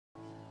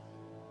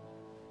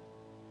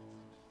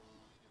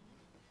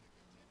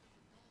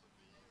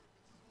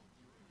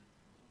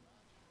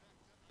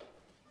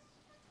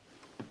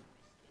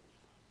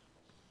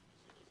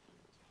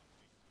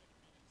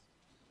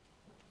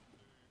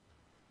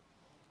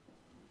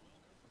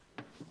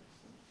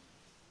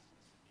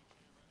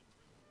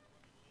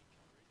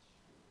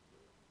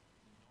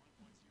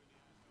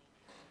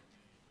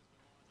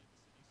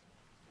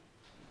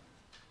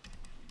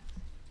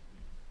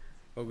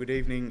Well, good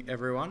evening,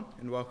 everyone,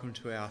 and welcome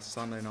to our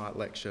Sunday night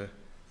lecture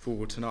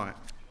for tonight.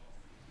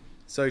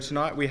 So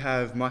tonight we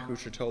have Michael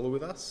Tritola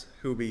with us,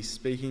 who will be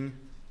speaking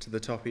to the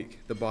topic,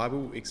 The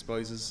Bible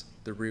Exposes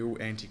the Real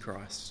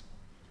Antichrist.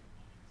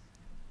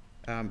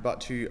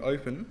 But to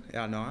open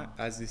our night,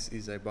 as this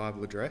is a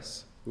Bible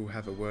address, we'll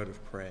have a word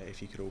of prayer,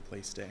 if you could all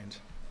please stand.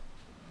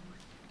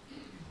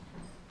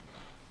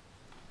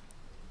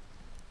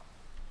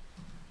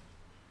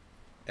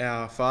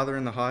 Our Father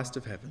in the highest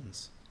of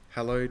heavens,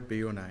 hallowed be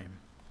your name.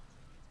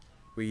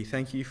 We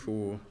thank you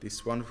for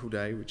this wonderful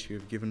day which you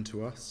have given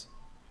to us,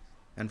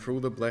 and for all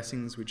the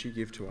blessings which you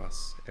give to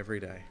us every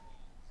day.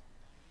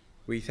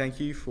 We thank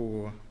you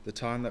for the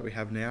time that we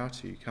have now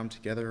to come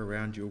together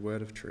around your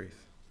word of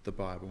truth, the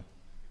Bible.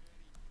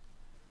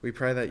 We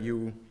pray that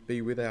you'll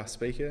be with our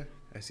speaker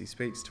as he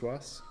speaks to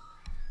us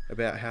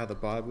about how the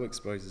Bible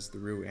exposes the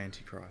real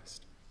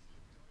Antichrist.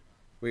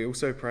 We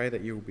also pray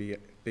that you'll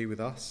be with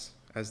us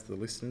as the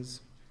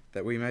listeners,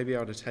 that we may be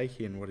able to take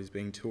in what is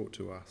being taught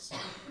to us,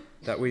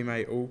 that we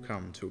may all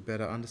come to a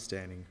better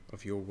understanding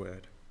of your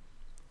word.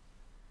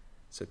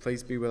 So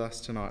please be with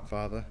us tonight,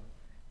 Father,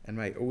 and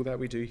may all that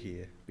we do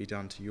here be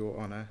done to your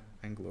honour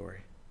and glory.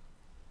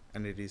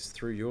 And it is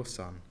through your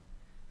Son,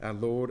 our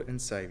Lord and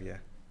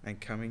Saviour and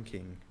coming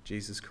King,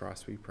 Jesus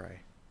Christ, we pray.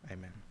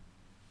 Amen.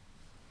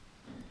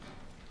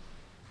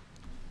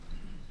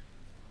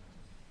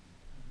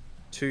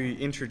 To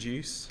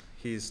introduce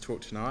his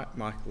talk tonight,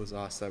 Michael has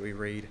asked that we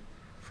read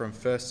from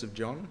 1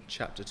 John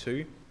chapter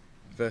 2,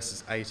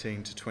 verses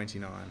 18 to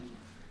 29.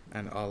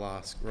 And I'll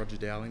ask Roger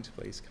Dowling to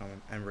please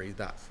come and read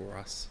that for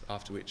us,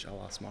 after which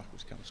I'll ask Michael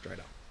to come straight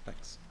up.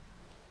 Thanks.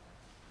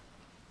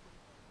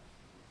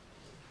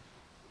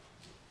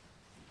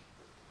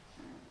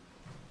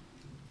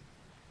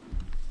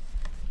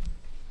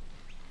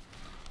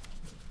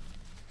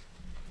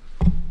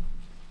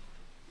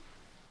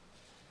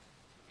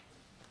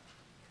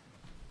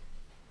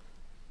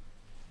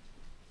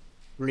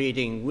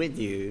 Reading with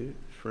you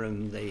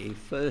from the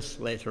first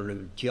letter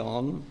of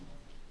John,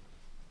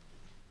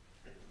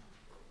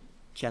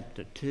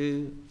 chapter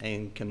 2,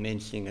 and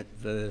commencing at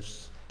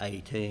verse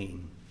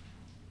 18.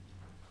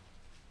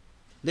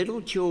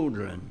 Little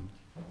children,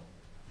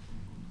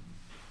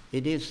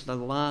 it is the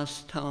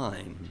last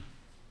time,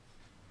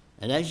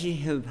 and as ye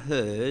have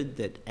heard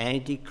that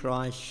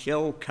Antichrist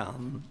shall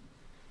come,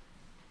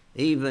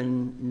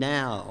 even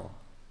now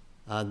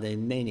are there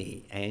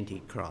many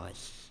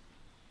Antichrists,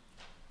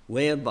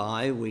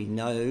 whereby we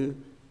know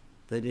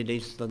that it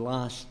is the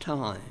last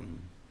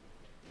time.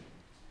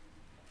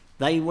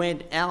 They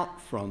went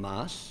out from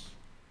us,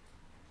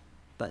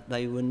 but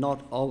they were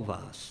not of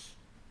us.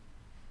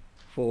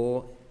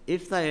 For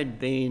if they had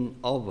been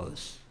of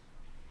us,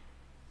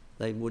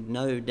 they would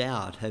no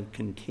doubt have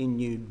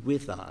continued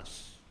with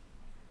us.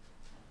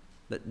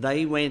 But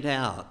they went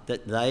out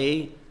that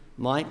they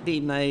might be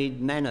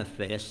made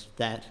manifest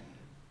that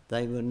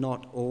they were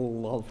not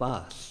all of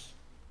us.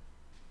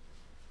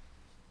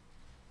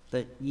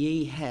 But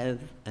ye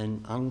have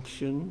an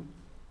unction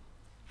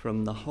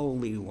from the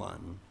Holy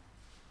One,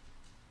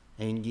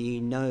 and ye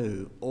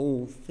know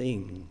all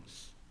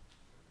things.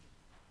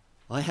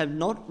 I have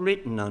not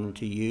written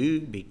unto you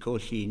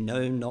because ye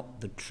know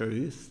not the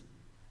truth,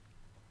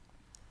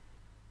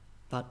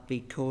 but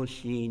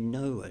because ye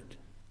know it,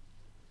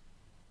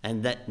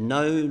 and that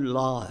no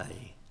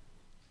lie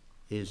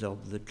is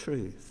of the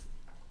truth.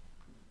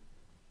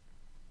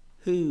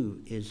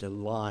 Who is a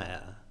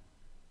liar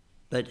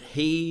but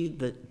he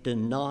that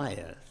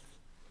denieth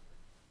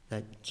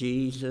that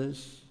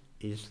Jesus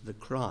is the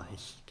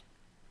Christ?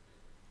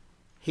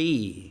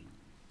 He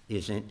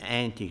is an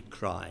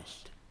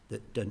Antichrist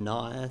that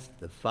denieth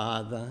the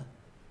Father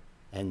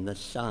and the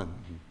Son.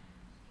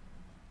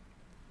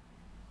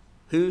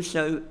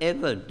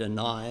 Whosoever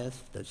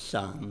denieth the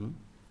Son,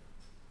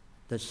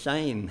 the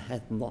same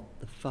hath not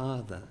the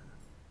Father.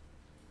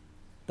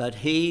 But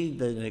he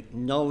that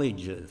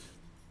acknowledgeth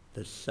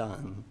the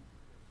Son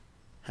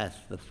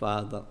hath the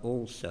Father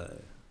also.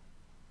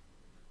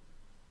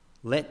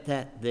 Let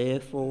that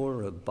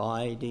therefore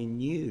abide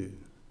in you,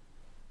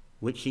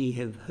 which ye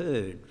have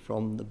heard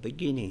from the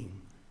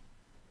beginning.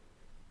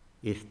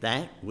 If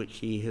that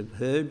which ye have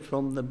heard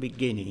from the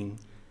beginning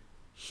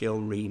shall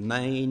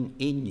remain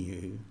in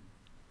you,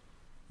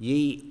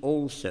 ye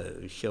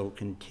also shall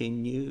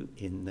continue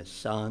in the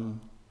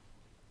Son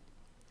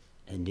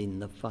and in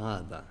the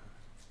Father.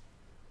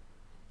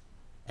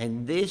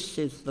 And this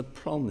is the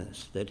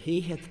promise that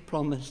he hath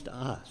promised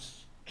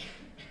us,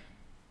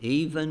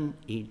 even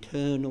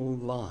eternal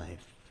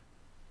life.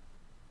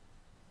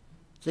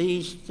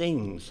 These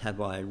things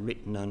have I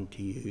written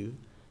unto you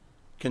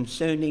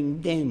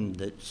concerning them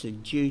that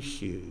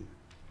seduce you.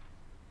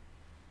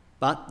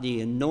 But the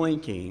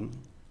anointing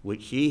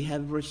which ye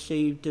have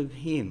received of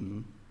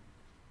him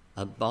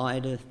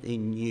abideth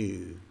in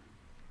you,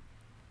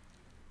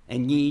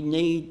 and ye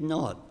need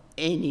not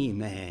any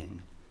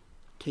man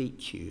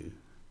teach you.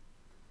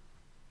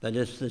 But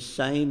as the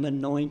same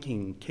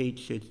anointing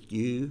teacheth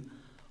you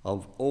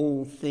of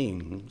all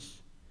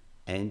things,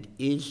 and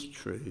is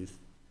truth,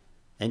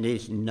 and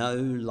is no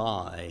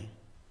lie.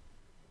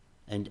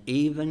 And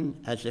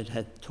even as it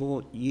hath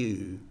taught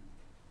you,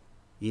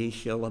 ye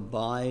shall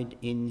abide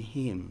in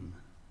him.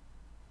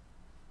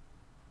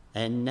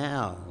 And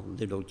now,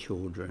 little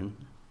children,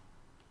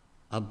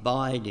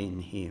 abide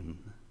in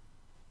him,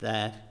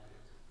 that,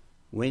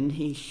 when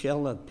he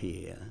shall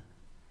appear,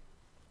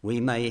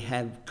 we may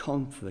have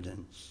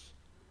confidence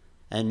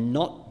and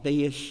not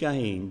be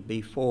ashamed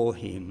before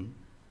him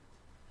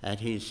at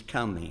his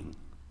coming.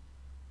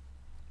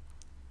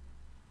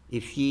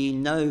 If ye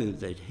know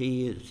that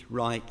he is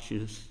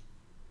righteous,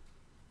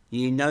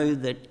 ye know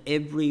that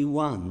every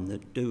one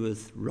that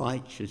doeth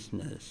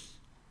righteousness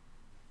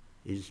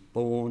is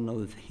born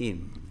of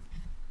him.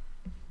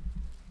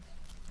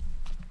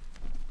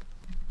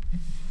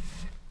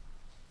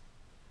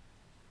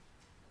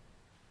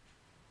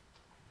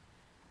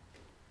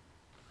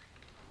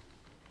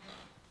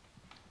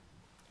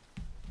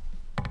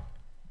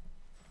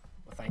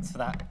 Well, thanks for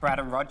that, Brad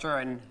and Roger,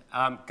 and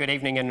good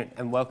evening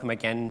and welcome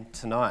again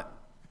tonight.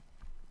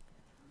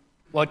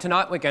 Well,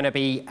 tonight we're going to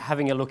be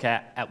having a look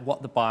at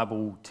what the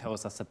Bible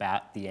tells us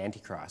about the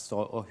Antichrist,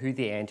 or who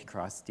the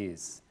Antichrist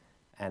is.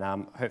 And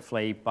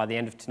hopefully by the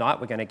end of tonight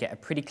we're going to get a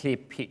pretty clear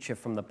picture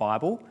from the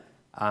Bible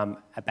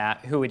about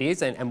who it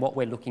is and what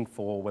we're looking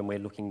for when we're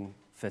looking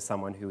for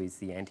someone who is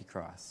the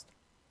Antichrist.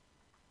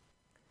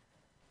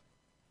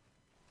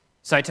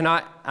 So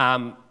tonight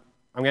I'm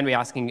going to be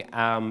asking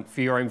for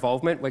your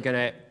involvement. We're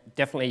going to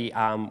definitely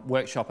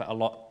workshop it a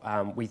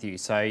lot with you.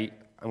 So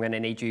I'm going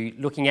to need you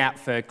looking out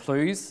for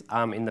clues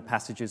in the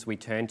passages we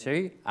turn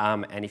to,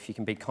 and if you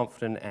can be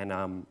confident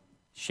and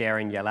share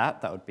and yell out,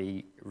 that would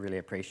be really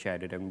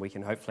appreciated, and we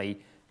can hopefully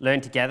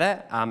learn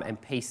together and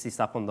piece this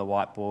up on the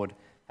whiteboard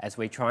as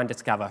we try and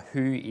discover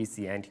who is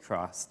the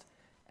Antichrist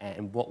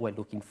and what we're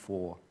looking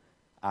for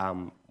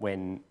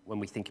when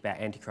we think about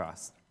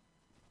Antichrist.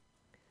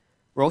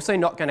 We're also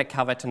not going to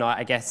cover tonight,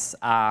 I guess,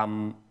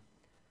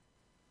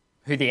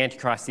 who the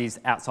Antichrist is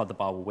outside the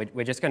Bible.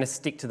 We're just going to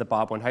stick to the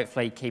Bible and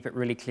hopefully keep it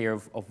really clear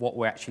of what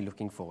we're actually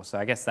looking for. So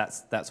I guess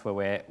that's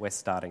where we're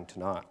starting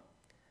tonight.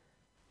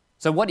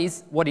 So what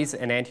is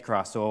an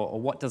Antichrist, or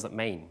what does it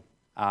mean?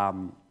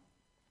 I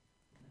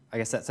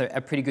guess that's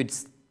a pretty good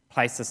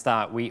place to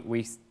start.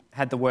 We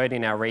had the word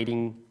in our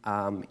reading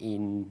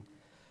in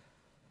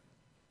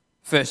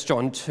 1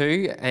 John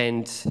 2,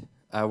 and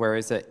where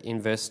is it? In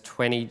verse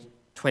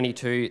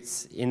 22,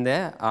 it's in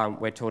there.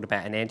 We're taught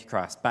about an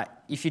Antichrist.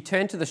 But if you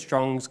turn to the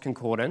Strong's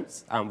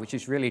Concordance, which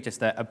is really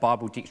just a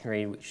Bible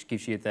dictionary which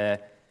gives you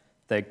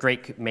the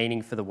Greek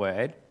meaning for the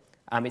word,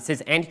 it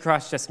says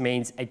Antichrist just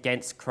means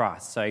against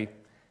Christ. So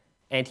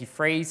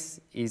antifreeze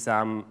is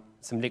some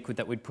liquid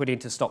that we'd put in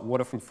to stop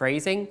water from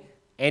freezing.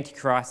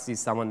 Antichrist is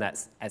someone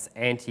that's as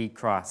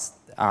anti-Christ.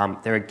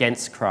 They're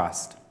against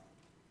Christ.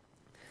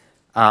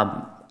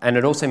 And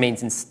it also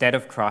means instead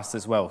of Christ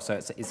as well. So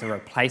it's a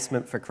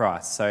replacement for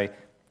Christ. So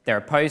they're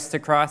opposed to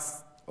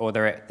Christ, or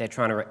they're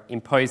trying to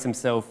impose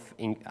themselves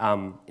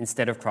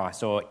instead of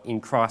Christ, or in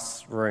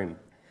Christ's room.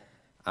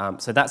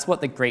 So that's what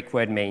the Greek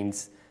word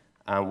means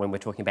when we're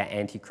talking about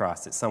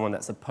Antichrist. It's someone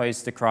that's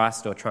opposed to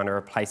Christ or trying to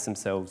replace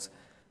themselves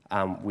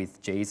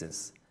with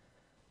Jesus.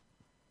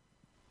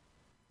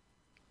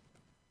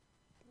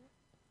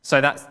 So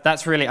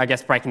that's really, I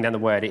guess, breaking down the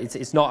word.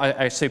 It's not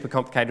a super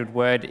complicated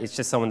word. It's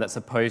just someone that's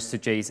opposed to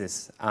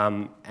Jesus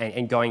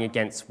and going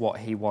against what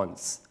he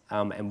wants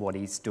and what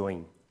he's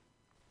doing.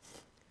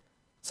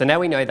 So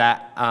now we know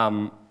that.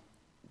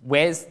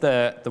 Where's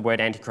the word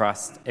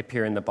Antichrist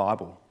appear in the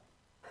Bible?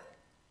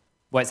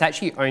 Well, it's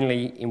actually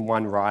only in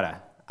one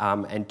writer,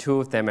 and three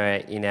of them are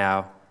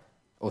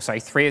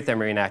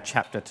in our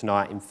chapter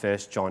tonight in 1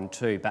 John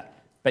 2.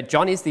 But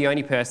John is the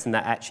only person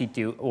that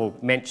actually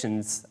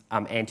mentions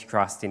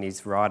Antichrist in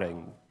his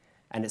writing.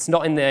 And it's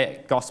not in the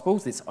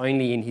Gospels, it's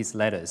only in his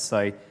letters.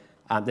 So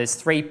there's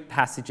three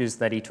passages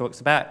that he talks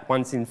about.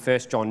 One's in 1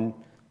 John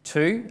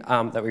 2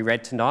 that we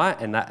read tonight,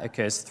 and that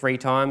occurs 3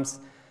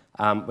 times.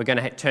 We're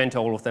going to turn to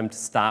all of them to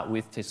start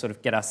with to sort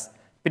of get us a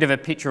bit of a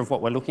picture of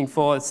what we're looking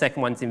for. The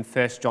second one's in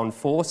 1 John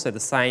 4, so the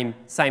same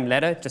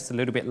letter, just a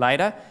little bit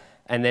later.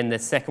 And then the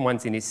second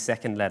one's in his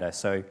second letter.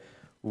 So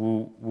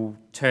we'll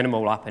turn them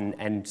all up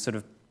and sort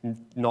of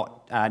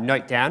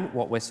note down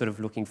what we're sort of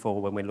looking for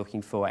when we're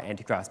looking for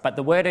Antichrist. But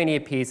the word only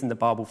appears in the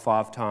Bible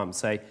 5 times,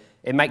 so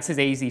it makes it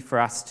easy for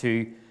us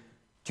to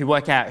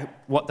work out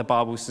what the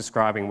Bible's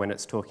describing when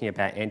it's talking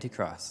about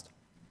Antichrist.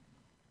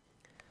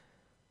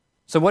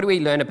 So what do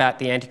we learn about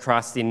the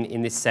Antichrist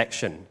in this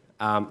section?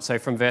 So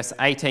from verse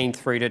 18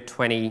 through to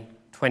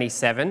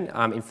 27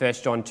 in 1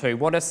 John 2,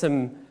 what are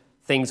some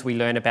things we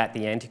learn about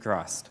the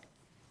Antichrist?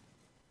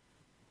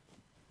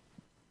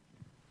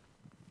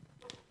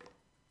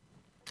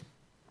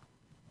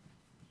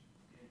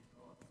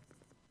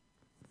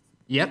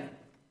 Yep.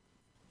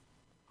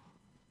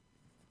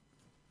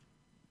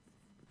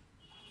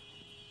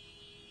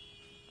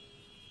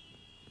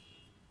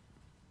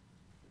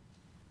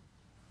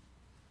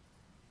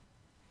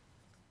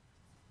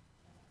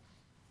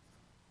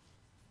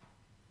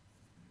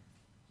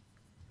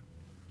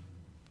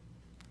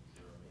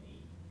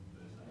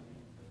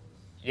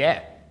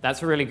 Yeah,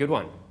 that's a really good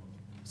one.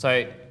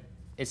 So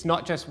it's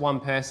not just one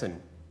person.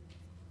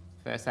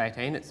 Verse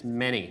 18, it's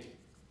many.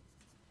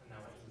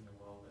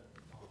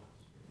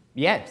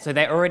 Yeah, so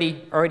they're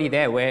already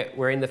there.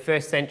 We're in the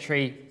first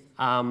century,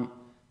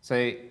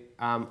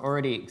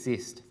 already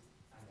exist.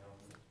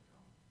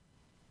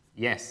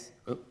 Yes.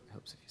 Oh,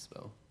 helps if you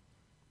spell.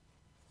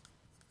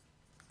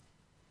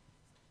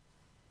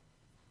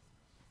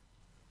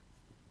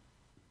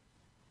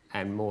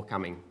 And more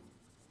coming.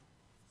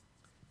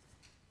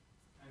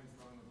 And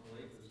from the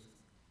believers.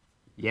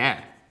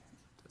 Yeah,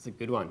 that's a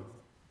good one.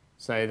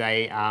 So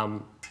they, yeah.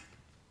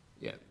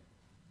 Seems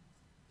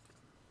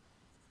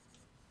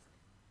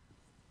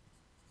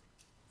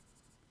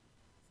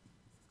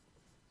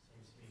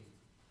to be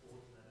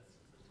important that it's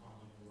at the time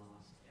of the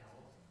last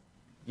hour.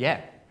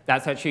 Yeah,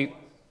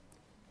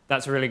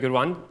 that's a really good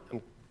one.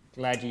 I'm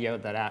glad you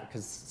yelled that out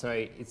because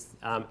it's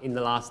in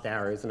the last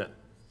hour, isn't it?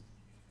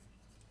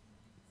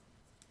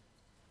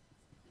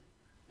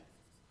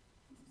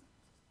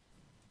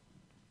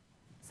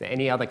 Is there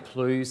any other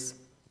clues?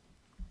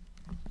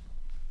 We'll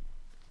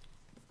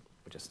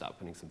just start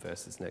putting some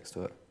verses next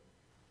to it.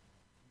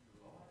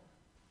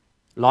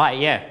 Light,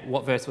 yeah.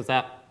 What verse was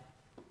that?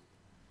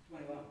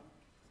 21.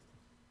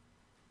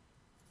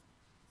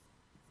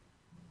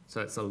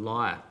 So it's a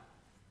liar.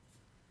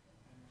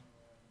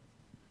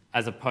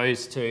 As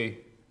opposed to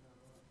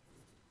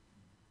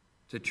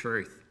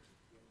truth.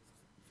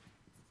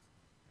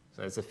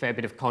 So there's a fair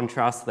bit of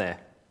contrast there.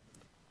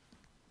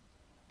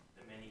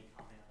 The many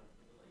come out of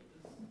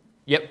the believers.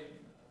 Yep.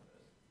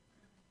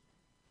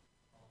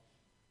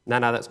 No,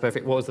 that's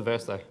perfect. What was the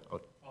verse, though?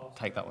 I'll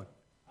take that one.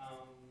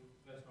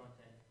 Verse 19.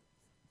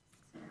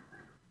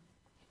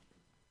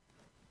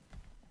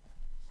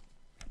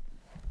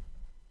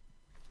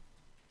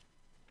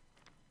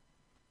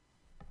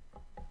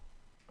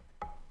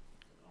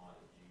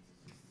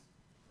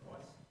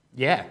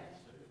 Yeah.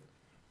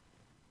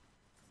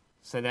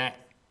 So that,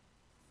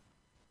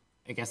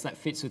 I guess that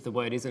fits with the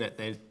word, isn't it?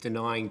 They're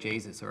denying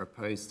Jesus or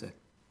opposed to.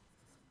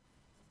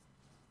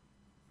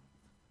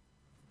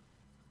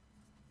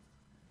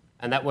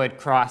 And that word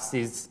Christ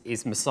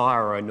is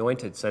Messiah or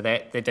anointed. So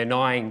they're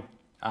denying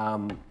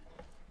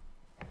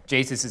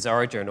Jesus'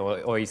 origin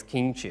or his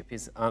kingship,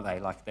 aren't they?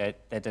 Like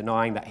they're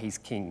denying that he's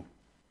king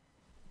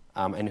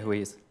and who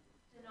he is.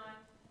 Denying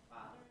the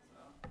Father as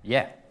well.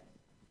 Yeah.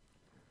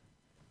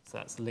 So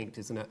that's linked,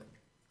 isn't it?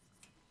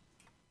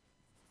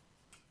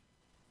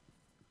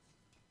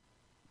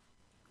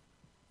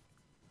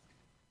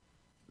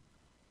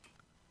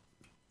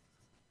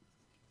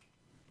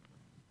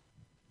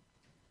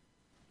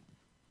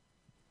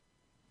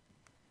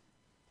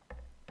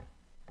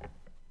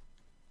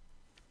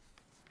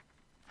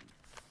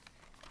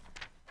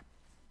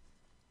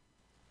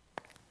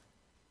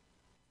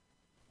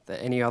 Are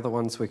there any other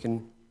ones we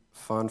can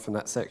find from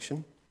that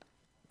section?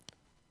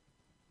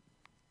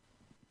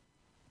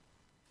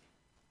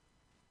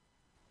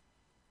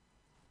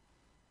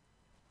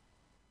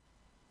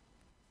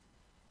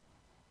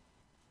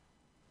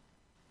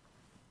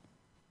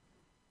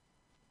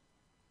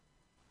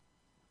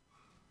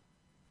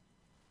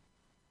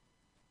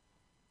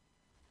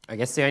 I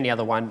guess the only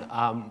other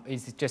one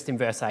is just in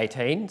verse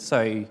 18.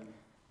 So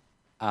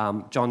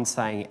John's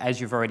saying, as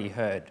you've already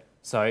heard.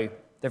 So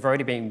they've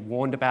already been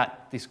warned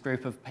about this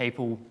group of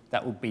people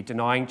that will be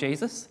denying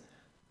Jesus.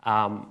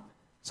 So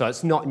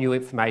it's not new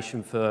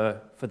information for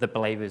the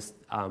believers.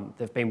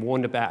 They've been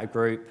warned about a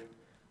group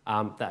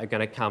that are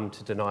going to come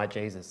to deny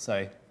Jesus.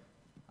 So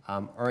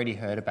already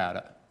heard about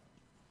it.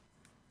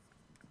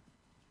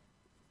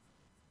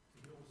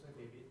 Could you also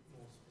be a bit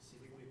more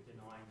specific with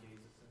denying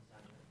Jesus and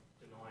saying that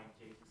denying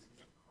Jesus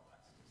is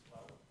Christ as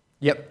well?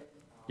 Yep.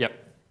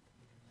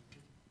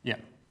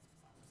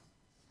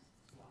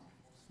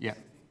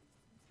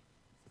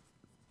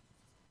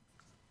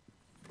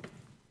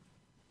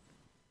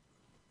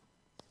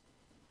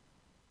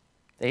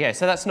 There you go.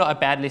 So that's not a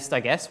bad list, I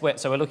guess.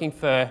 So we're looking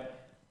for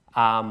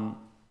a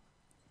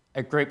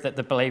group that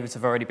the believers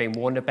have already been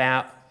warned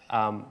about,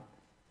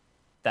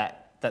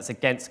 that's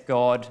against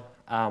God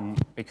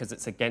because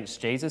it's against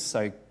Jesus.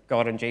 So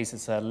God and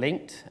Jesus are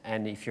linked,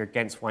 and if you're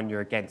against one, you're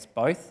against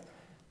both.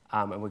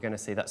 And we're going to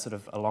see that sort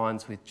of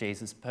aligns with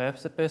Jesus'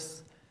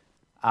 purpose.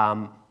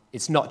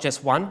 It's not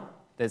just one.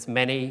 There's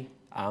many.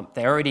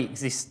 They already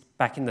exist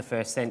back in the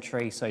first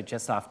century, so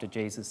just after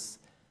Jesus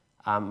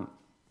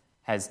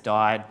has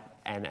died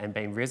and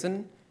been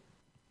risen.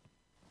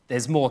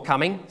 There's more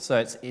coming,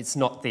 so it's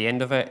not the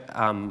end of it,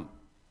 and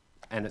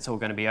it's all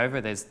going to be over.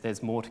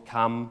 There's more to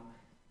come.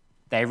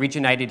 They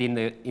originated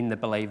in the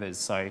believers,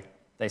 so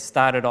they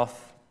started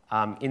off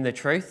in the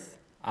truth,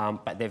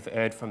 but they've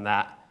erred from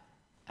that,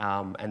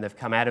 and they've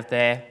come out of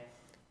there.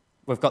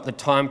 We've got the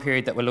time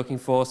period that we're looking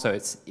for, so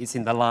it's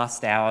in the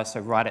last hour, so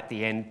right at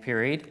the end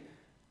period.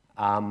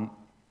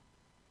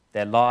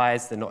 They're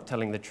lies, they're not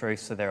telling the truth,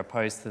 so they're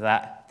opposed to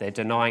that. They're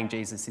denying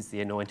Jesus is the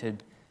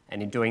anointed,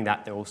 and in doing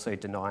that, they're also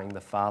denying the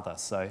Father.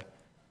 So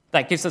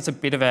that gives us a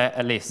bit of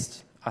a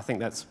list. I think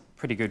that's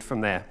pretty good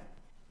from there.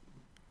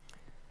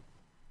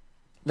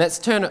 Let's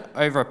turn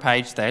over a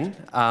page then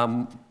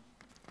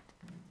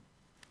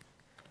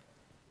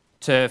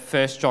to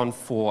 1 John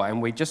 4,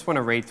 and we just want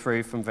to read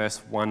through from verse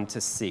 1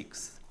 to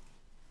 6.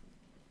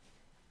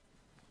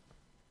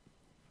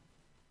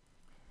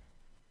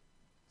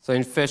 So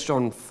in 1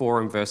 John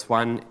 4 and verse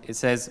 1, it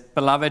says,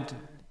 "Beloved,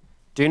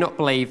 do not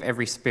believe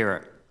every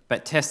spirit,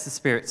 but test the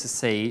spirits to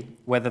see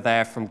whether they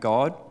are from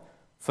God,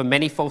 for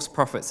many false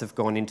prophets have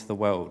gone into the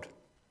world.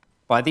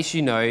 By this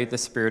you know the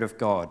Spirit of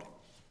God.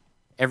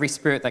 Every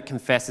spirit that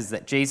confesses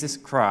that Jesus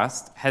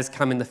Christ has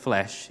come in the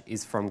flesh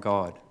is from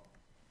God.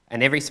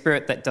 And every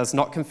spirit that does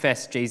not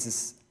confess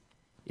Jesus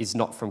is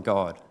not from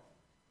God.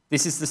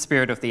 This is the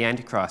spirit of the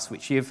Antichrist,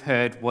 which you have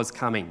heard was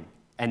coming,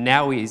 and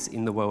now is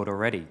in the world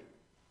already.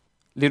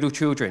 Little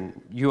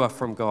children, you are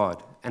from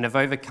God, and have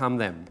overcome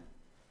them.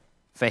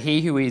 For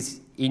he who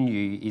is in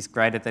you is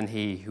greater than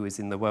he who is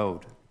in the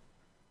world.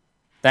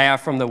 They are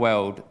from the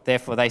world,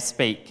 therefore they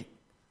speak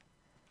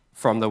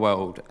from the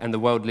world, and the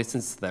world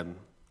listens to them.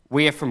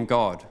 We are from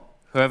God.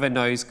 Whoever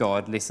knows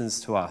God listens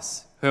to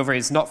us. Whoever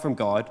is not from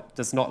God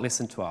does not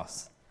listen to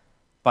us.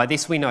 By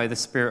this we know the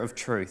spirit of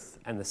truth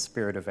and the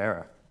spirit of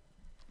error."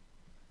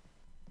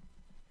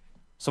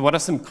 So what are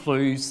some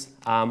clues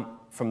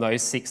from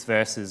those 6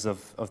 verses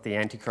of the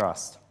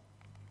Antichrist?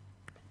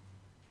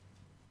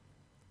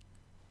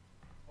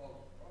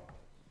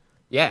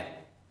 Yeah,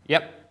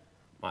 yep.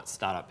 Might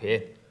start up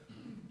here.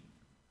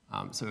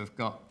 So we've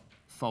got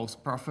false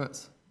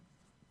prophets.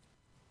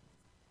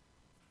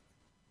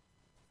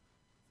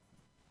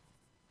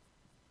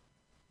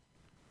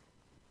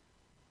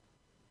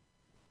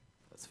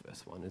 That's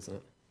verse 1, isn't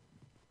it?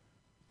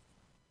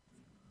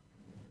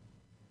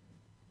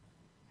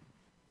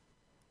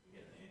 We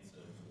get an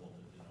answer to what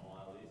the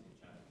denial is in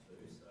chapter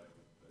 2, so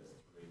verse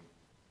 3,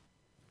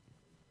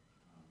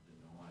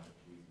 deny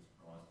that Jesus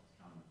Christ has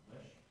come in the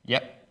flesh.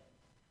 Yep.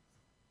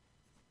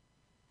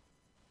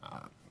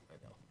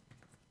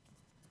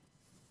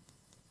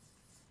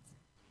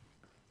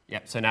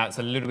 Yep, so now it's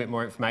a little bit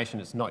more information.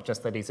 It's not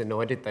just that he's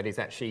anointed, that he's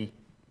actually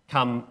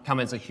come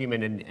as a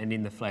human and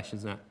in the flesh,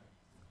 isn't it?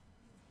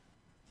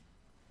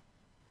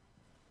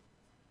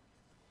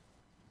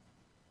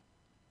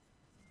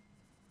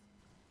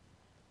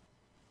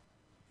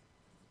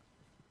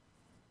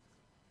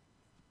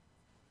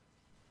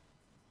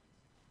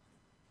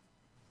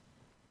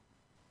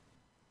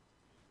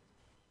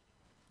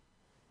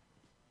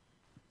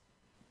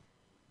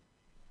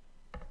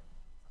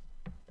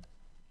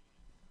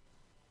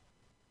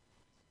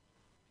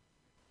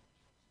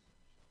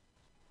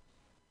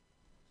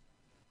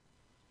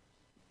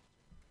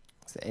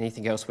 Is there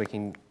anything else we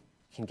can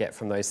get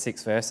from those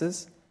 6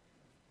 verses?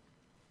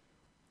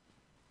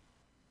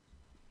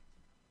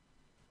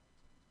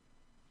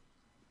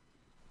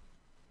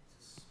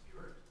 It's a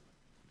spirit.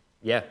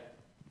 Yeah.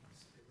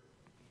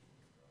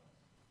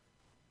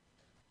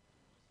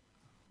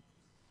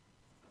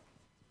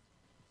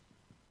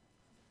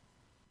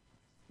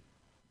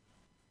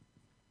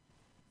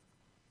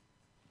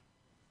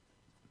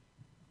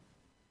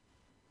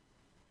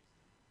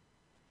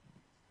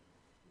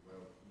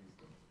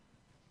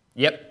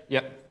 Yep.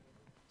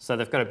 So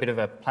they've got a bit of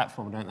a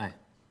platform, don't they? Come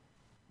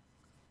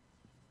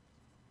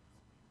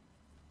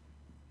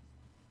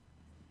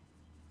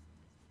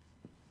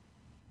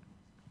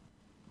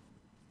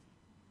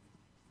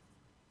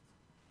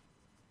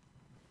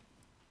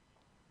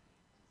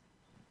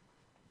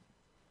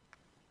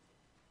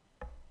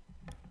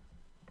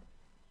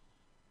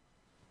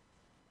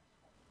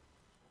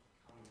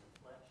in the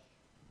flesh.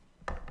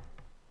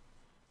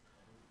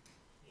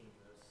 In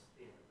verse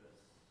 3.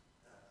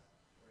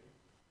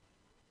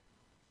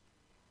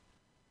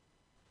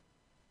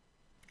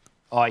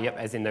 Oh, yep,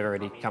 as in they've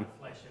already Come in come. the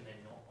flesh and they're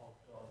not of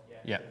God. Yeah.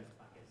 Yeah. So I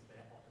guess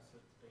they're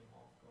opposites being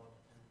of God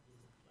and in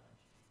the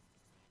flesh.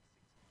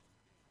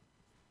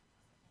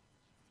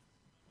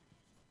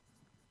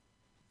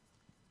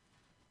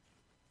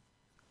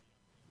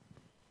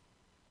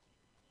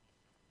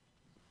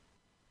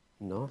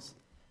 Nice.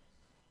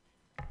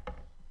 I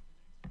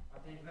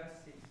think verse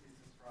 6 is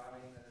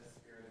describing that the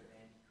spirit of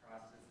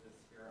Antichrist is the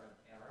spirit of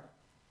error.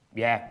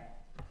 Yeah.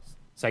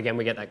 So again,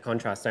 we get that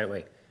contrast, don't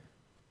we?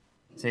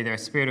 It's either a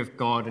spirit of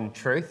God and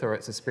truth, or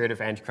it's a spirit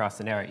of Antichrist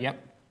and error. Yep.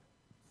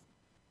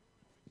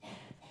 Are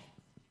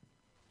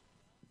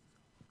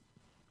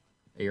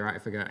you right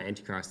if we go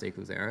Antichrist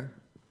equals error?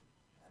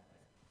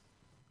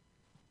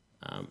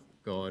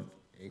 God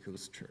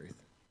equals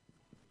truth.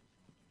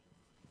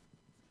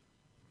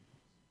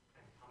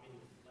 And come in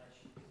the flesh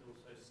is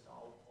also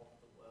style of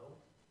the world.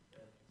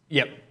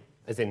 Yep.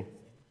 As in,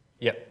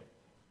 yep.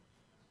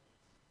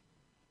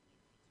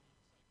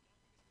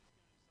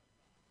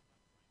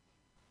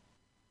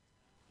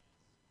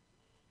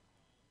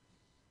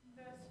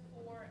 Verse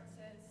 4, it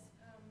says,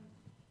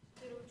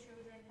 little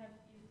children have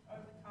you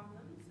overcome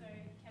them, so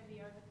can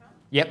be overcome.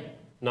 Yep.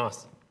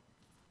 Nice.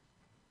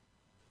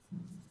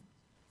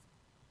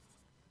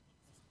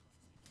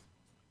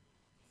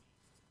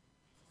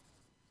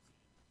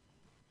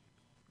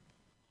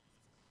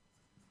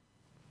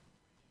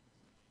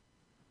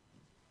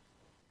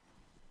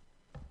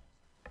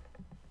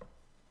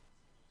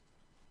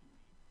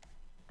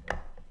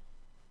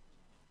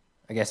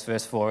 I guess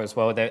verse 4 as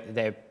well,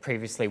 they're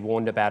previously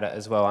warned about it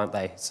as well, aren't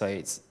they?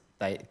 So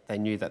they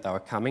knew that they were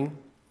coming.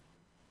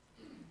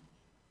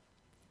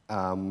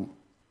 And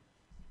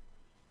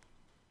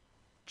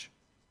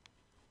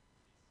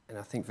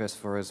I think verse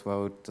 4 as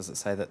well, does it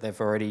say that they've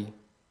already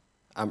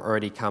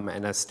come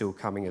and are still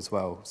coming as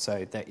well?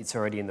 So that it's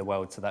already in the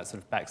world. So that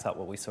sort of backs up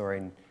what we saw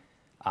in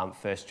 1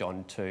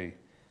 John 2,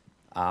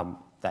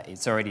 that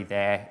it's already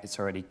there, it's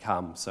already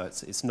come. So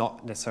it's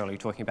not necessarily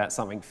talking about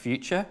something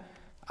future.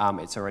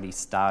 It's already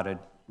started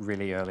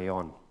really early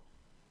on.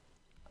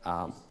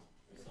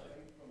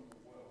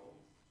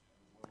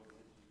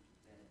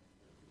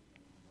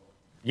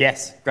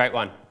 Yes, great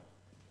one.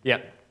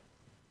 Yep.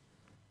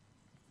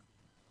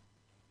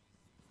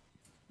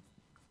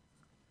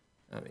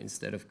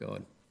 Instead of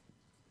God.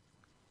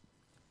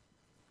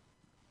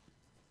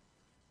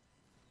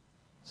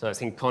 So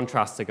it's in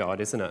contrast to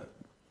God, isn't it?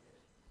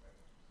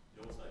 It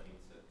also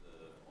hints at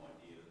the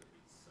idea that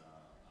it's a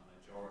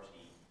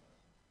majority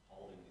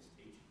holding this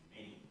teaching,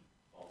 many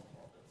false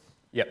prophets.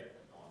 Yep.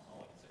 It's not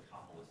like it's a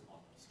couple, it's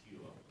not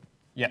obscure,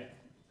 Yep.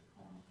 it's a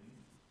common thing.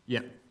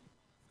 Yep.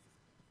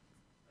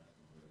 That's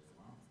not where it's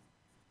from.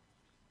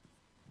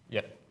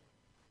 Yep.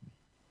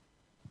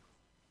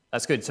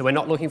 That's good. So we're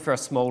not looking for a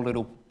small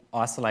little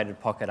isolated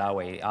pocket, are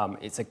we?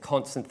 It's a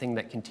constant thing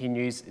that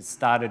continues. It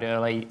started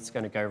early. It's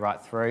going to go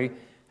right through,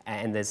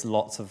 and there's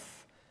lots of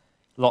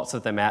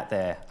them out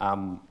there.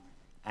 And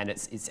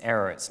it's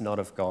error. It's not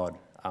of God.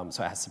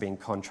 So it has to be in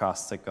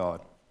contrast to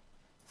God.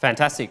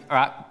 Fantastic. All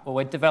right. Well,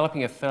 we're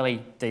developing a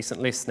fairly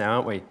decent list now,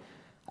 aren't we?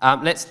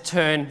 Let's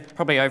turn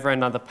probably over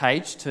another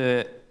page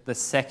to the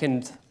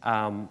second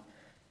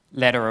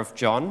letter of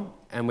John,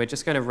 and we're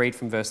just going to read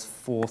from verse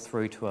 4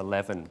 through to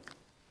 11.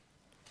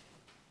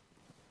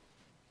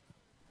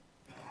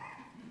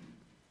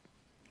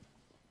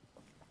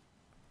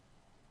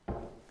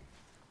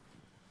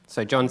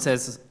 So John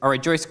says, I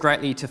rejoice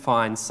greatly to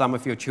find some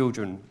of your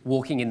children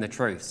walking in the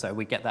truth. So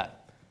we get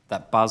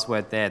that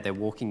buzzword there, they're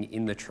walking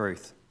in the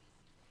truth,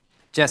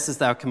 just as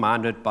they were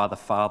commanded by the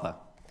Father.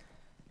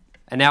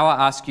 And now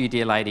I ask you,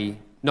 dear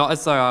lady, not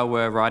as though I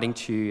were writing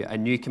to you a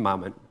new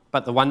commandment,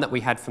 but the one that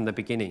we had from the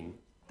beginning,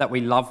 that we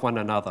love one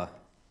another.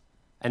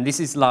 And this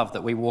is love,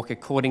 that we walk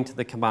according to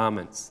the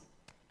commandments.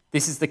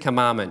 This is the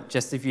commandment,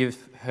 just as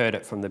you've heard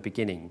it from the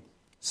beginning,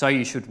 so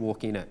you should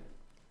walk in it.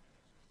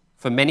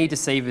 For many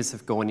deceivers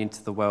have gone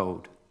into the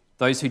world,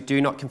 those who do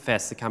not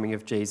confess the coming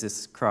of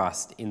Jesus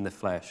Christ in the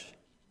flesh.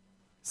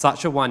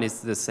 Such a one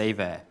is the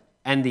deceiver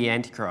and the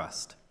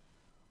Antichrist.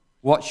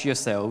 Watch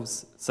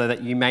yourselves so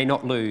that you may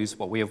not lose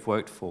what we have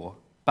worked for,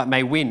 but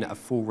may win a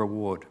full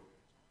reward.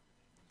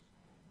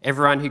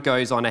 Everyone who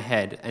goes on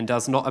ahead and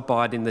does not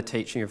abide in the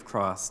teaching of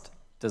Christ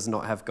does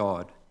not have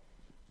God.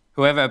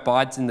 Whoever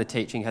abides in the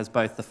teaching has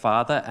both the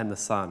Father and the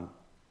Son.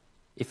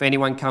 If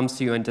anyone comes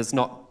to you and does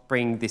not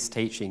bring this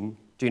teaching,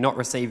 do not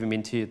receive him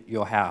into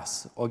your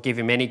house or give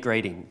him any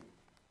greeting,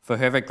 for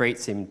whoever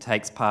greets him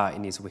takes part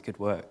in his wicked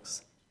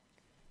works.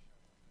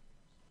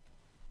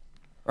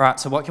 All right,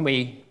 so what can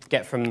we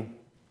get from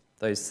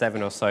those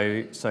 7 or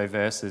so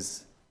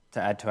verses to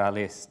add to our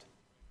list?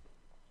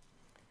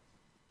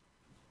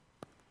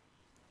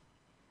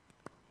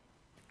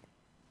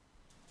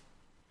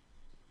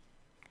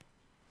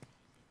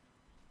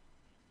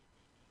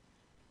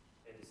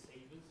 They're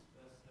deceivers,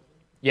 verse 7.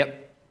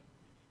 Yep.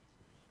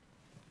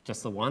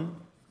 Just the one?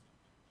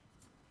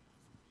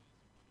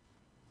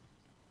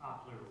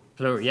 Plural.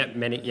 Plural, yep,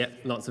 many, yep,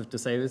 lots of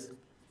deceivers.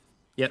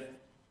 Yep. It's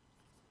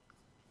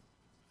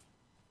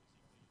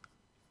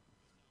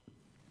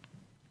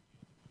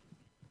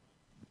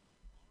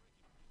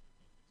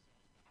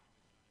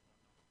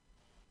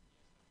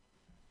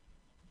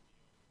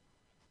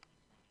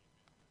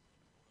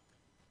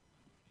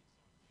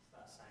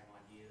that same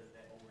idea that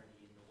they're already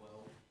in the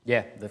world.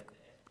 Yeah, they've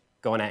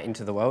gone out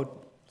into the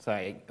world.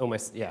 So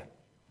almost, yeah,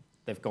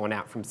 they've gone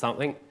out from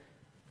something.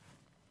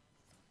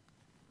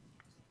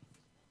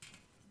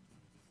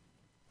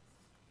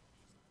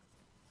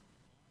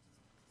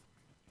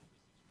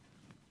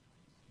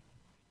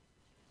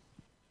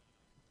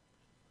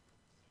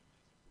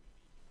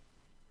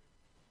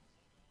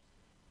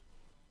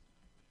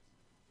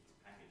 It's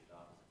packaged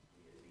up as a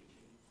clear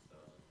teaching, so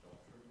it's a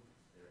doctrine,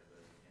 there in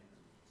verse 10 and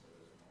also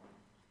verse 9.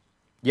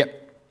 Yep.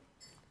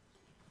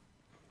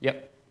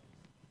 Yep.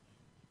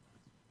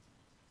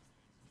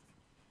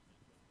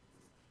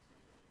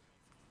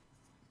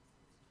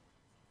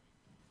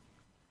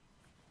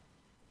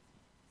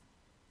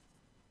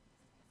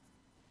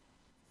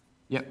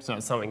 Yep, so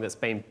it's something that's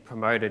been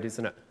promoted,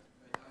 isn't it?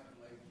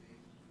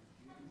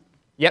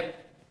 Yep.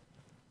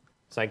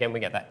 So again, we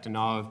get that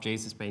denial of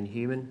Jesus being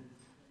human.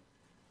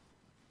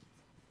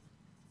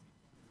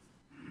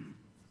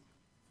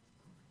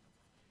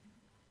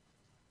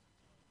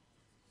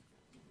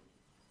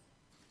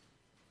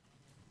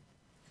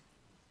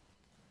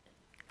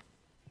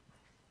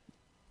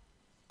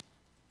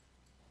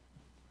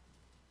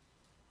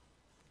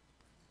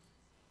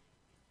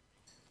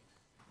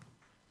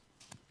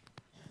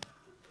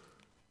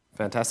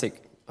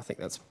 Fantastic. I think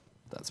that's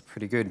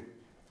pretty good.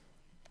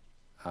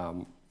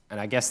 And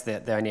I guess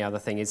the only other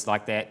thing is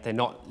like they're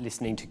not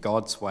listening to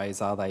God's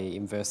ways, are they,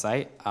 in verse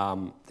 8?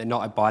 They're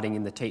not abiding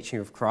in the teaching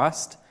of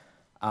Christ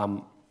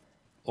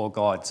or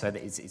God. So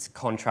it's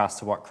contrast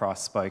to what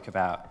Christ spoke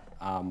about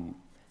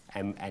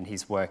and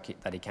his work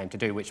that he came to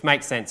do, which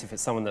makes sense if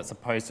it's someone that's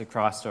opposed to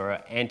Christ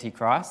or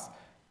anti-Christ,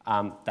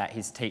 that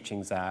his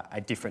teachings are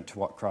different to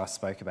what Christ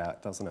spoke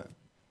about, doesn't it?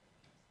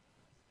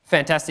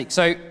 Fantastic.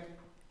 So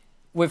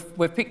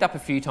we've picked up a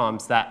few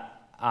times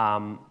that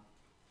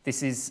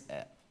this is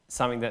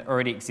something that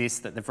already exists,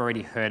 that they've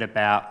already heard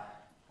about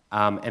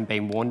and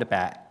been warned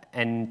about.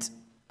 And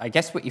I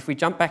guess if we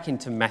jump back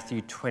into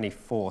Matthew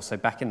 24, so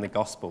back in the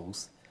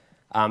Gospels,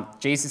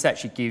 Jesus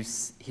actually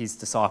gives his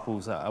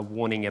disciples a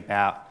warning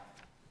about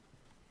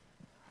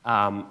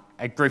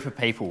a group of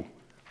people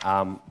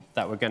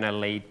that were going to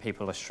lead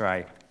people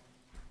astray.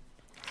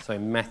 So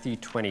Matthew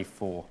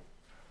 24.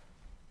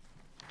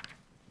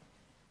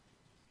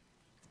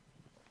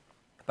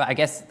 But I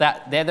guess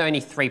that they're the only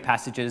 3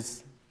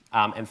 passages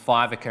and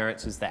 5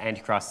 occurrences that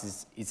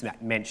Antichrist is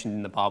mentioned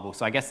in the Bible.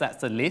 So I guess that's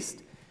the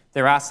list.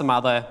 There are some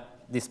other,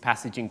 this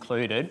passage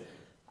included,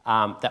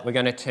 that we're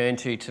going to turn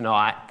to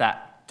tonight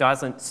that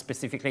doesn't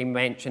specifically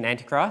mention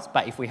Antichrist,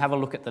 but if we have a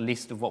look at the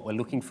list of what we're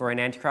looking for in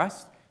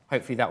Antichrist,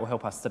 hopefully that will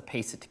help us to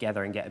piece it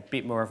together and get a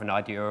bit more of an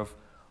idea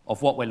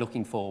of what we're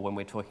looking for when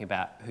we're talking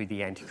about who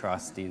the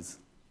Antichrist is.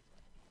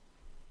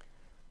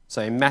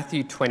 So in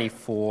Matthew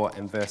 24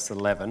 and verse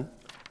 11,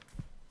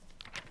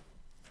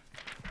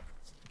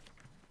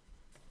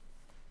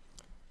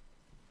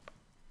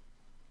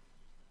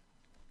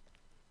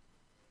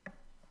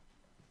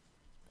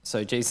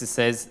 so Jesus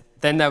says,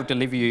 "Then they'll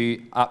deliver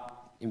you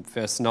up," in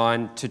verse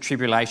 9, "to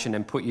tribulation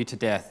and put you to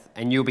death,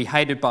 and you'll be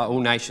hated by all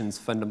nations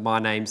for my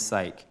name's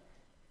sake.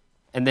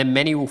 And then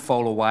many will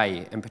fall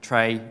away and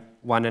betray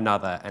one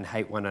another and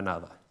hate one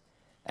another.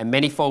 And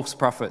many false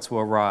prophets will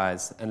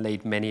arise and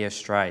lead many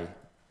astray.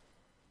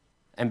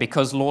 And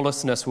because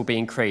lawlessness will be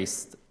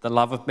increased, the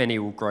love of many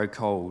will grow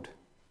cold.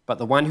 But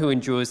the one who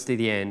endures to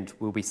the end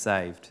will be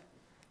saved.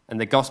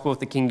 And the gospel of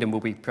the kingdom will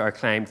be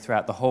proclaimed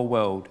throughout the whole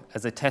world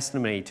as a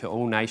testimony to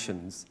all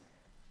nations,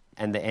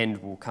 and the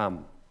end will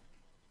come."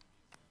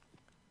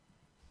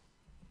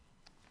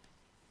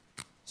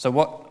 So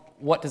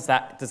what does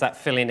that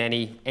fill in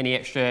any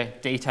extra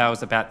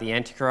details about the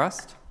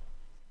Antichrist?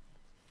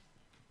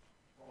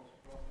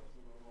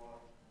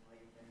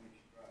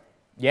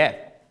 Yeah.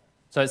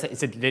 So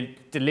it's a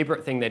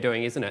deliberate thing they're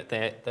doing, isn't it?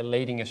 They're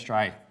leading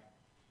astray.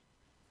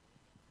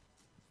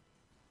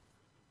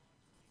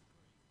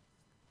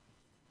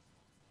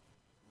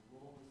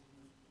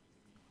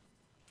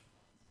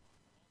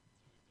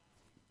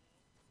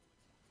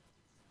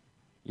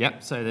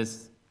 Yep, so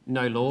there's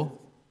no law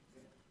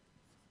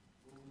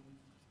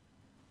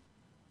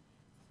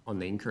on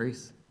the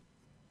increase.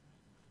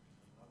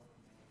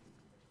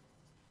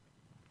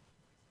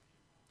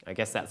 I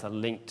guess that's a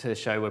link to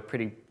show we're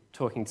pretty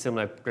talking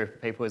similar group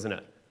of people, isn't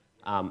it?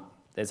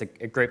 There's a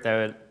group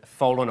that have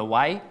fallen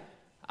away,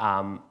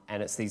 and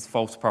it's these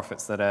false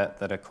prophets that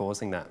are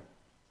causing that.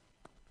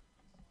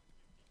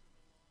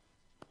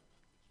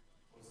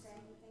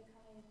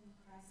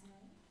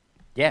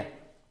 Yeah.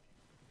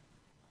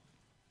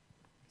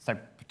 So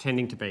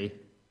pretending to be.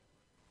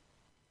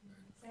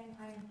 Saying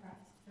I am Christ,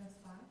 verse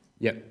 5.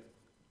 Yep.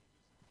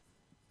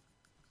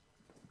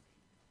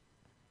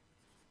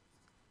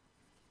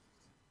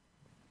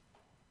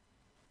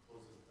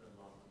 Causes the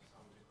love of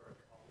some to grow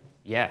cold.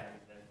 Yeah.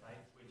 Their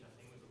faith, which I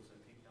think was also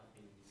picked up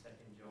in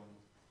 2 John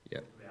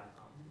Yep. about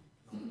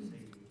not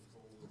receiving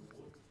full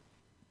reward.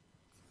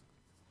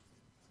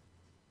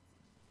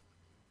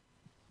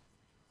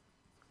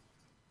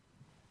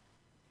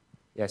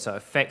 Yeah, so it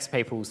affects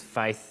people's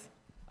faith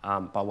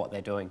by what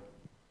they're doing.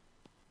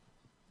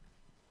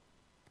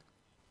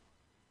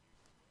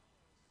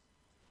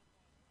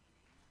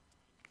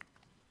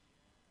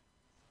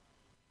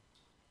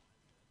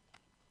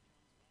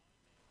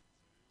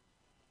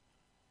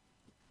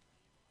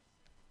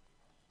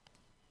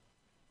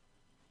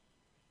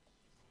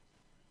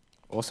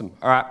 Awesome.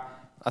 All right,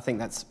 I think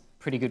that's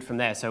pretty good from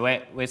there. So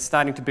we're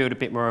starting to build a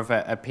bit more of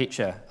a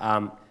picture.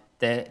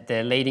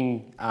 They're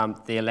leading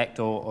the elect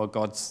or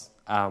God's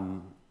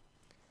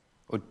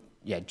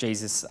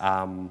Jesus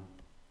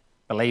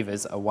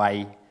believers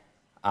away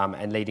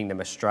and leading them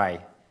astray.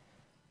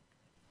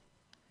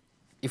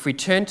 If we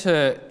turn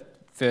to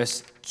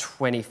verse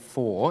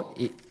 24,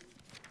 it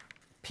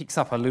picks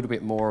up a little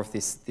bit more of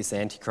this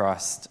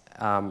Antichrist,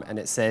 and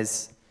it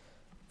says,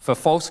 "For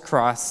false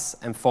Christs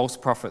and false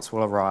prophets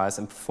will arise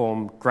and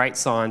perform great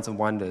signs and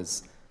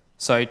wonders,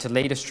 so to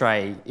lead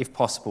astray, if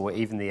possible,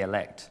 even the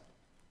elect."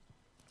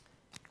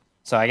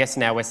 So I guess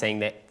now we're seeing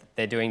that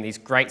they're doing these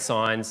great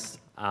signs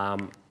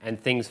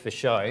and things for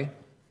show.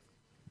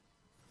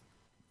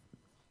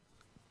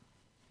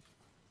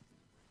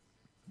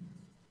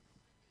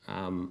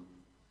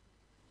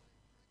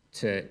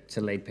 To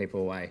lead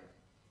people away.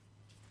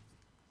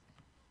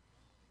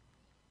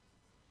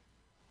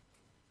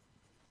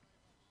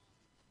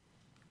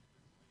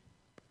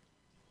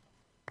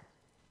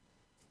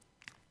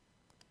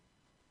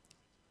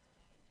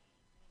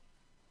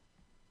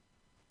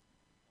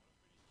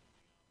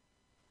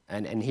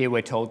 And here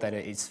we're told that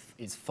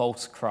it's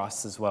false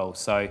Christ as well.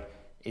 So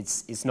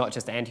it's not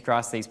just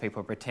Antichrist. These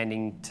people are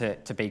pretending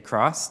to be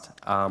Christ,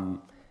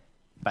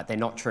 but they're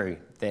not true.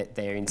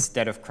 They're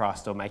instead of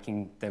Christ, or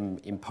making them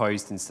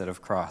imposed instead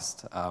of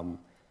Christ.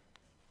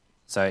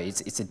 So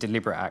it's a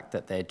deliberate act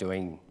that they're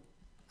doing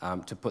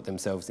to put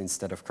themselves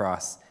instead of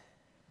Christ.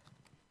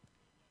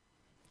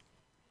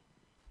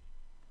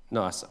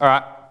 Nice. All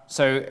right,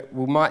 so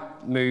we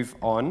might move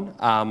on.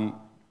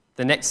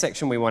 The next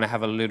section we want to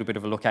have a little bit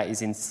of a look at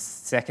is in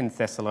 2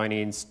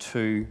 Thessalonians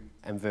 2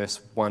 and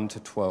verse 1 to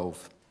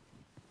 12.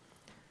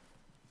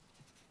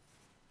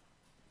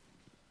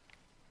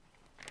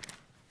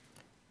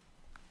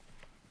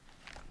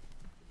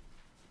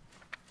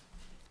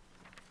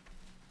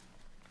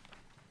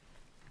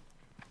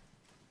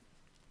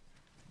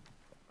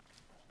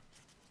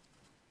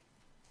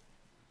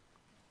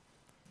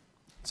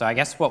 So I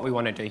guess what we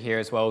want to do here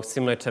as well,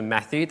 similar to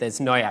Matthew,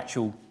 there's no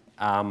actual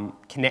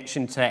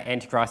connection to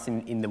Antichrist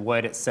in the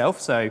word itself.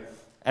 So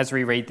as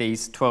we read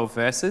these 12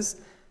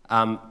 verses,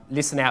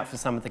 listen out for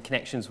some of the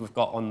connections we've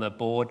got on the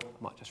board.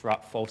 I might just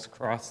write false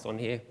Christ on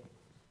here.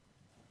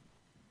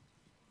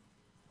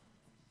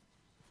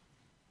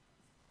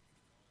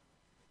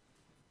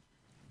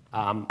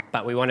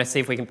 But we want to see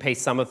if we can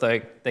piece some of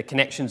the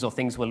connections or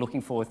things we're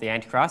looking for with the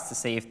Antichrist to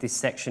see if this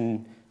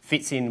section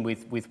fits in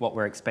with what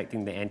we're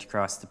expecting the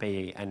Antichrist to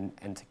be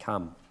and to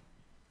come.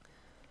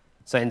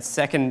 So in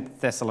 2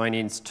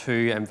 Thessalonians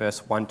 2 and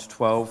verse 1 to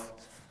 12,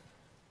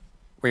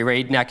 we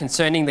read, "Now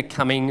concerning the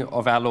coming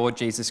of our Lord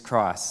Jesus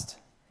Christ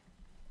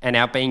and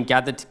our being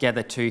gathered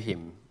together to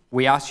him,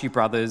 we ask you,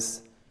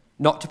 brothers,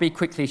 not to be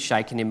quickly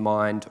shaken in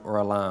mind or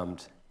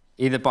alarmed,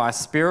 either by a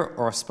spirit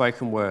or a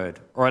spoken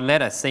word, or a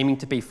letter seeming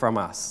to be from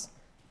us,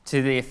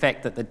 to the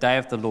effect that the day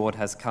of the Lord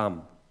has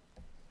come.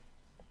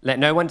 Let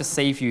no one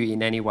deceive you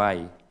in any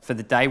way, for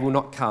the day will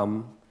not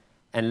come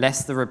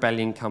unless the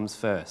rebellion comes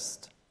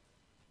first.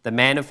 The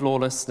man of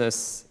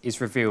lawlessness is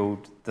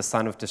revealed, the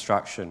son of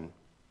destruction,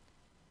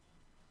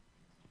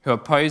 who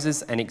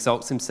opposes and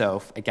exalts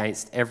himself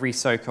against every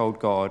so-called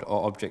God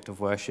or object of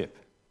worship,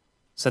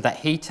 so that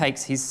he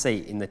takes his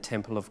seat in the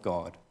temple of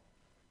God,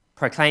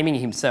 proclaiming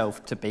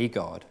himself to be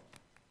God.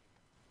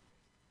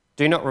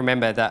 Do not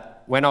remember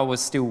that when I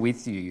was still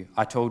with you,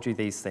 I told you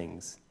these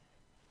things,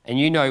 and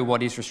you know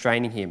what is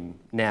restraining him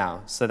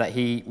now, so that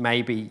he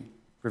may be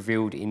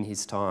revealed in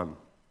his time.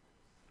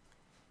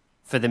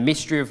 For the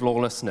mystery of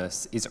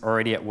lawlessness is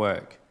already at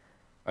work.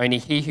 Only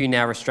he who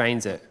now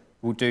restrains it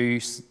will do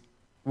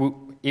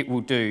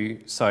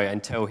so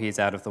until he is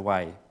out of the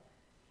way.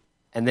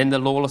 And then the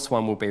lawless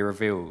one will be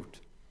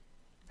revealed,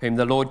 whom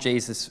the Lord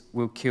Jesus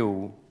will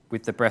kill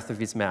with the breath of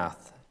his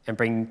mouth and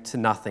bring to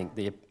nothing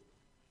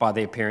by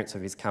the appearance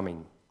of his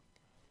coming.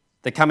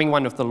 The coming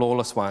one of the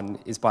lawless one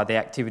is by the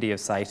activity of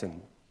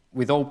Satan,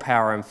 with all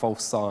power and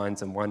false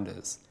signs and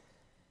wonders,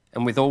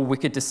 and with all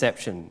wicked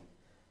deception,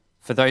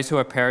 for those who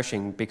are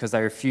perishing because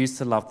they refuse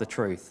to love the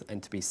truth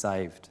and to be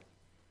saved.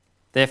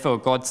 Therefore,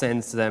 God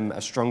sends to them a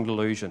strong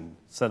delusion,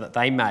 so that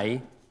they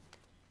may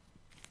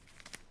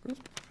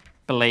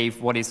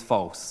believe what is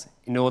false,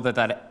 in order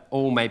that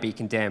all may be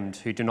condemned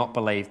who do not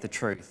believe the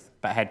truth,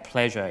 but had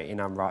pleasure in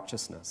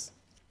unrighteousness."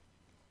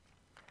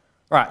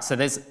 Right, so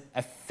there's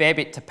a fair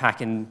bit to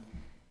pack in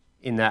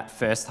that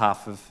first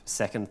half of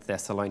 2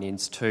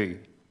 Thessalonians 2.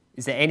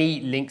 Is there any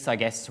links, I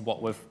guess, to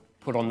what we've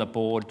put on the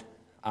board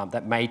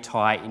that may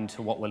tie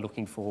into what we're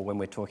looking for when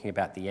we're talking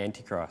about the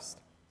Antichrist?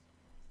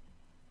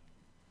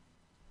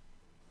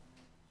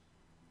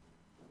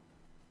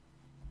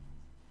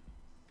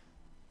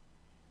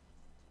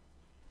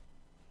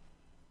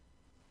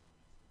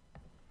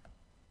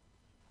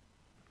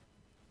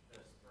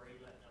 Verse 3,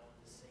 let no one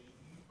deceive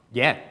you.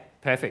 Yeah,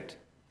 perfect.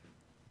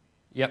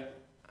 Yep.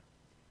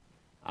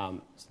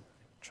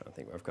 Trying to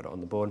think where I've got it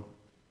on the board.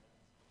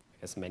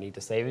 I guess many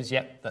deceivers.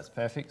 Yep, that's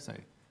perfect. So,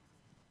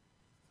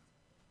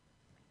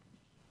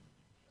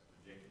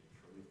 Rejected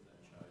truth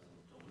and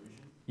chosen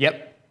delusion.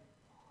 yep.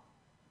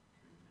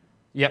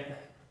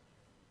 Yep.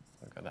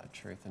 I've got that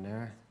truth and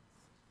error.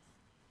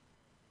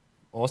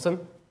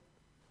 Awesome.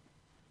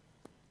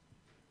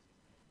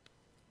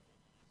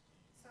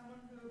 Someone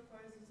who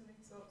opposes and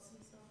exalts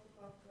himself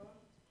above God.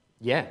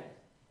 Yeah.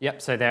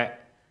 Yep. So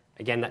that,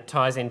 again, that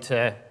ties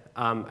into,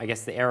 I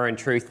guess, the error in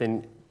truth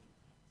in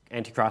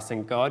Antichrist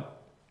and God.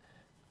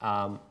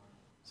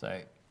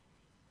 So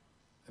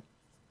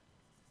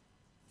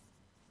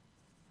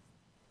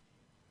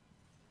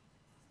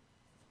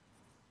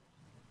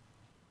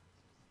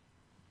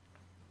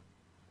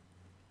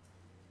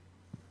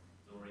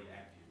It's already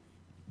active.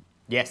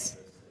 yes.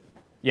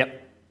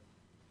 Yep.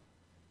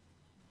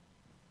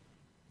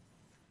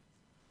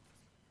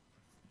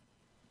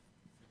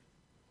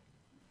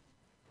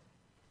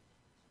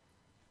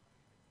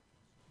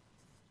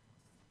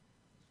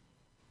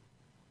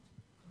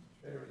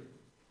 Contrary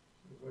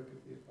to the work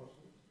of the apostles.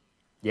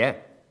 Yeah.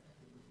 There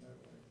was no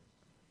way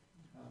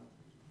you can't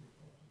do the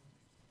apostles.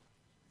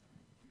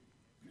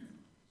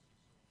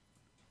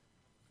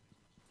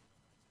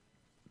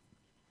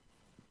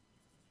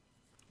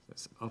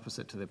 It's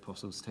opposite to the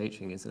apostles'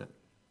 teaching, isn't it?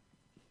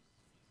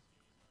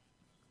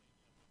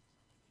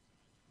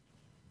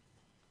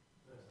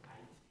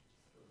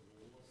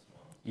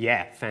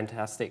 Yeah,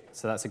 fantastic.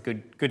 So that's a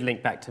good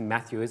link back to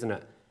Matthew, isn't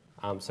it?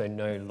 So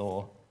no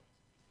law.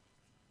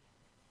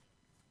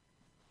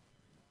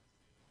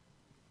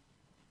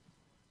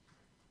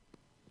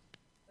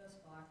 Verse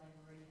 5,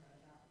 they've already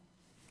heard that.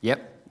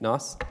 Yep,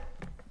 nice.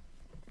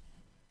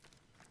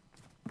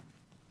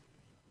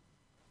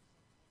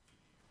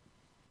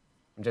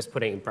 I'm just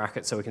putting it in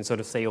brackets so we can sort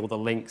of see all the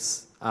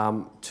links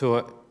to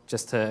it,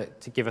 just to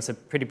give us a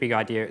pretty big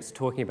idea. It's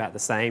talking about the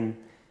same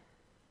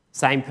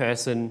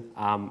person,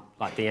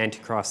 like the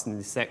Antichrist in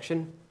this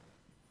section.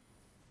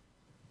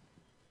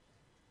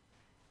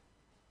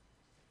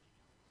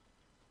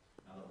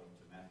 Another link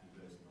to Matthew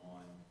verse 9,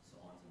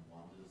 signs and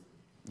wonders.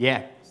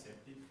 Yeah.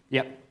 Deceptive.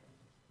 Yep.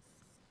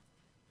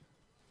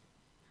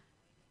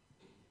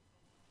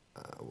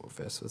 What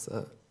verse was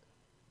that?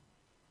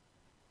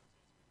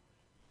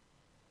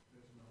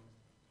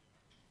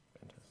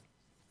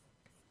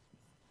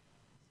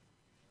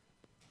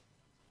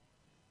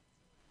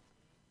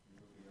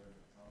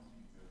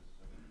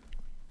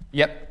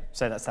 Yep,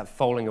 so that's that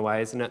falling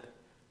away, isn't it?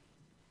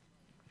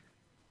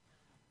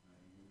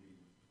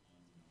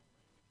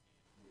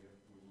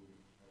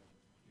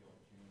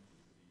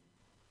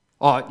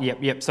 Oh,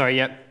 yep, sorry,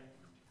 yep.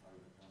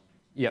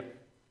 Yep.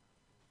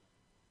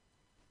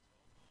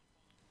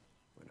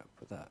 Where did I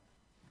put that?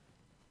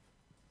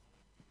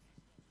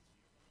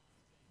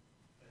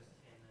 Verse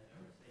 10, they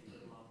don't receive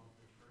the love of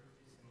the truth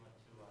is similar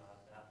to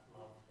that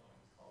love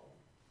going cold.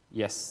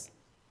 Yes.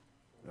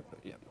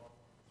 Yep.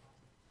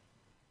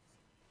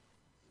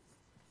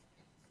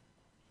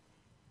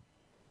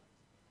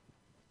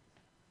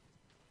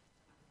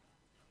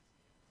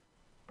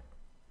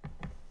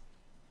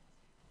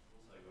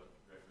 Also got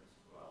reference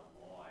to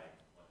lie,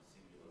 like a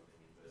singular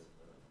thing in verse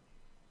 11,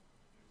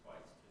 which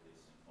equates to this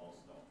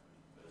false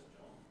doctrine in 1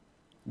 John.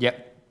 Yep.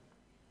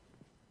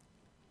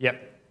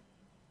 Yep.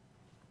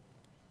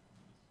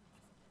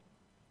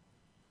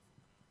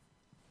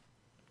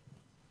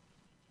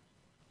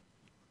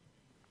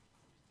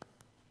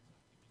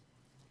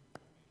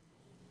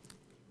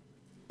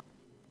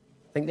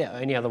 I think the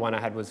only other one I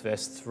had was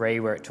verse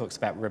 3 where it talks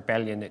about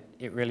rebellion.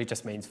 It really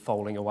just means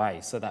falling away.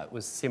 So that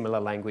was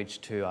similar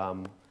language to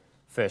 1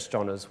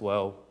 John as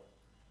well.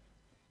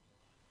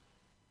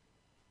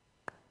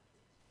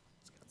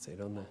 Can't see it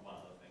on there. One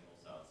other thing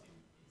also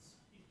it's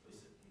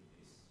implicit in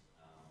this is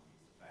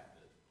the fact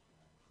that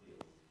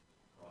clearly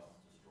Christ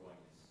is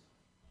destroying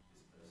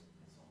this person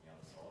that's on the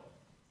other side.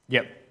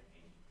 Yep.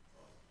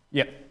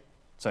 Yep.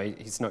 So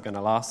he's not going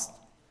to last.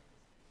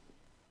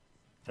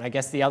 And I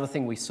guess the other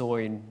thing we saw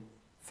in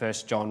 1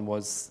 John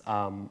was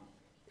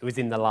it was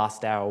in the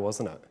last hour,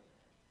 wasn't it?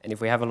 And if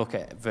we have a look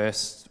at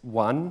verse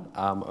 1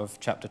 of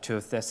chapter 2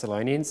 of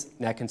Thessalonians,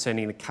 now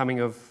concerning the coming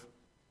of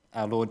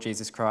our Lord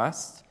Jesus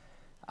Christ,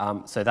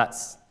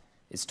 so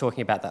it's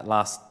talking about that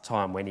last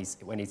time when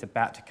he's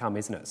about to come,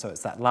 isn't it? So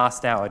it's that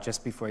last hour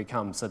just before he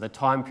comes. So the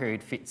time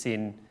period fits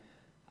in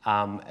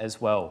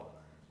as well.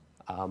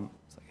 So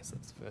I guess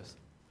that's the verse.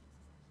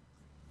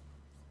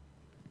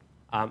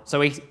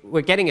 So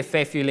we're getting a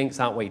fair few links,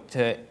 aren't we?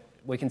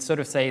 We can sort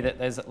of see that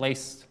there's at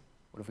least,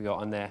 what have we got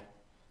on there?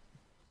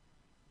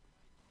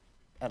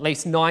 At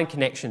least 9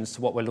 connections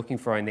to what we're looking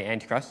for in the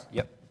Antichrist.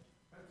 Yep.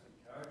 Perhaps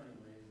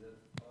encouragingly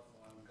that I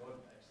find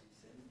God actually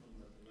sends them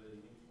the deluding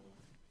influence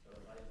so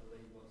that they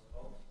believe what's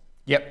false.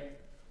 Yep.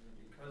 And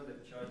because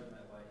they've chosen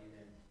that way, he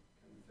then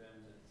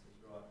confirms it and says,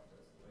 right,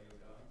 that's the way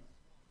you're going.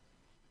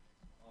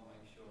 I'll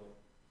make sure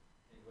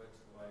it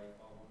works the way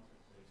I want it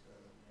to, so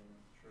that then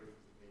truth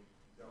will be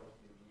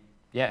exalted in the end.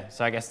 Yeah,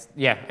 so I guess,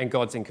 and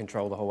God's in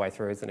control the whole way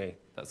through, isn't he?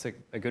 That's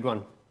a good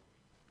one.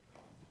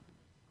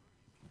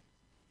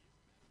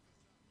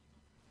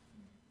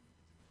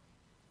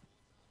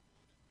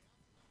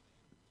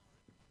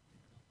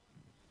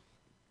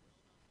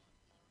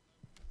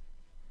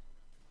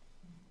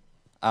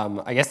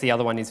 I guess the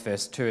other one is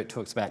verse 2. It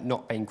talks about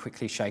not being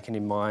quickly shaken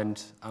in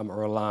mind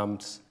or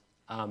alarmed,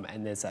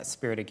 and there's that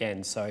spirit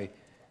again. So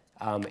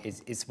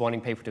it's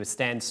wanting people to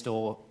stand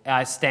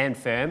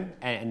firm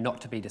and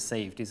not to be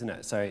deceived, isn't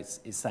it? So it's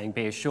saying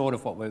be assured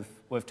of what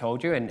we've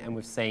told you, and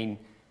we've seen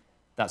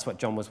that's what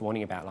John was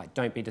warning about. Like,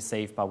 don't be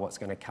deceived by what's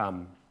going to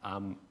come.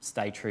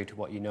 Stay true to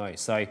what you know.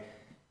 So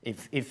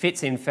it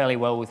fits in fairly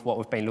well with what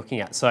we've been looking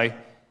at. So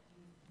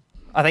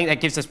I think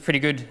that gives us pretty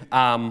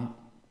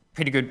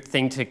good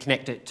thing to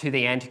connect it to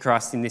the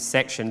Antichrist in this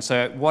section.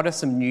 So what are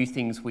some new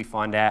things we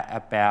find out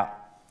about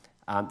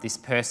this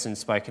person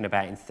spoken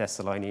about in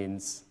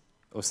Thessalonians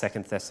or 2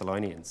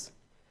 Thessalonians?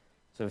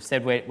 So we've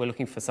said we're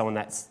looking for someone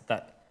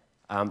that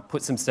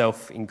puts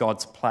himself in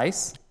God's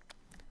place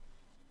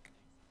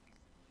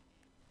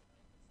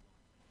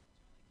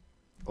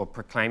or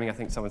proclaiming. I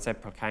think someone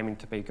said proclaiming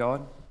to be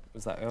God.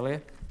 Was that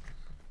earlier?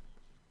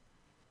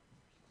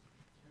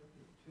 Chapter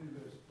 2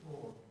 verse 4,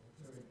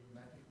 a very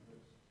dramatic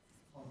verse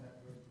on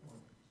that very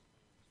point.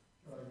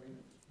 Shall I read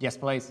it? Yes,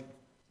 please.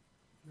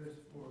 Verse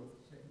 4 of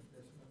 2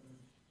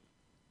 Thessalonians.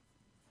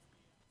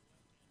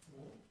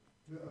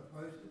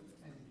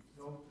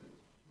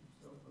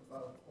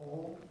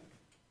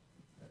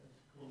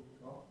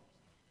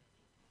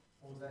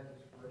 that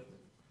is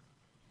worship,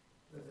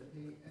 so that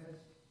he, as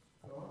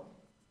God,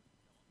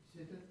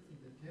 sitteth in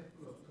the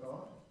temple of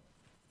God,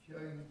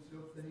 showing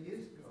himself that he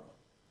is God.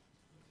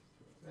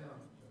 It's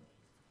profound.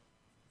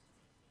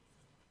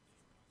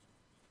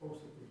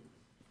 Also, it's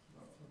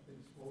not something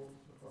small to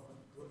look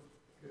behind the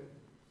curtain.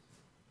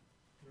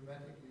 It's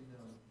dramatically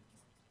known.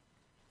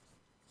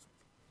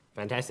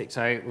 Fantastic.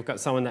 So we've got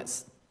someone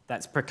that's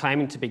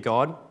proclaiming to be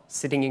God,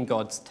 sitting in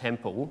God's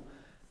temple,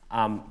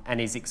 and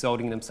is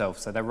exalting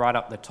themselves. So they're right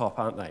up the top,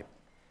 aren't they?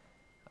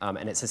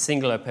 And it's a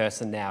singular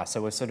person now.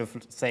 So we've sort of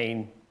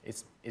seen,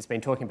 it's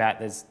been talking about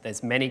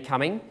there's many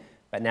coming,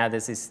 but now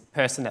there's this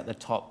person at the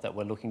top that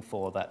we're looking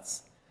for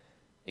that's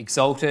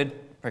exalted,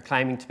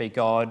 proclaiming to be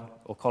God,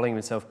 or calling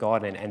himself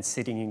God, and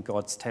sitting in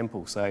God's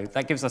temple. So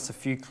that gives us a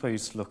few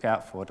clues to look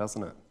out for,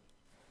 doesn't it?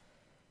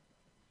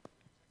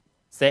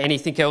 Is there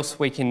anything else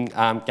we can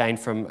gain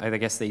from, I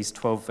guess, these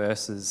 12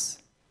 verses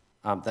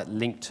that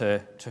link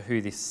to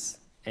who this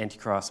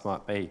Antichrist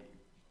might be? There's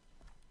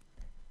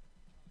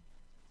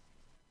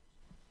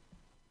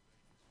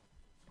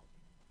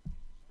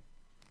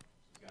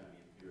going to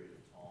be a period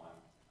of time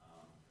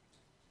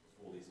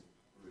before this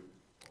group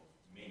of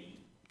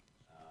many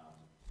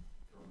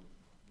from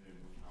whom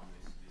will come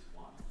this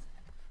one.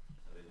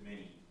 So there's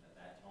many at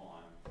that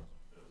time, but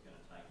it's going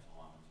to take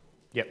time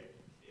until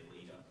their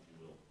leader, if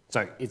you will.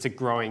 So it's a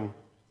growing,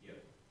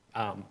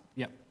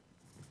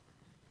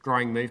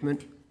 growing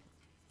movement.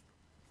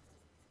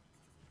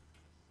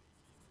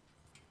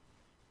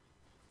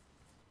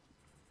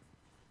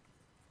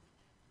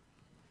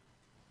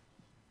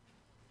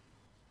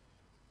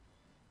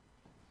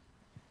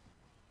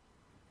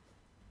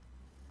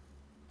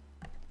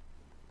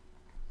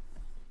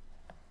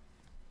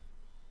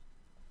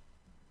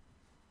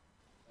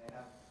 They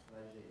have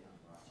pleasure in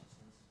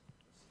unrighteousness.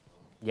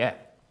 Yeah.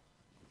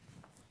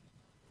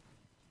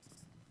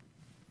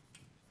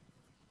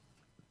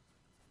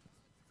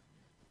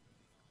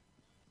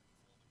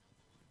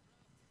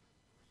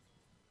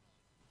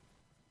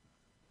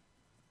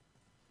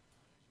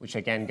 Which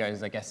again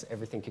goes, I guess,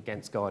 everything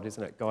against God,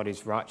 isn't it? God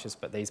is righteous,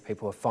 but these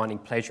people are finding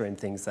pleasure in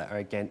things that are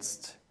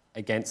against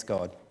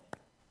God.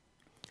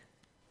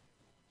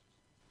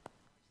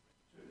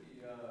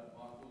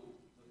 Michael,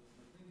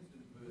 the things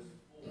in verse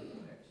 4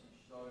 actually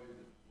show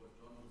that what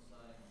John was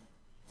saying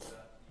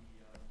about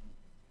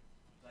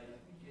they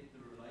didn't get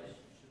the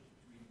relationship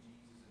between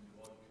Jesus and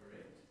God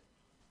correct.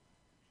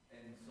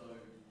 And so,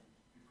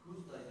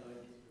 because they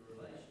don't get the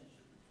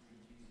relationship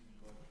between Jesus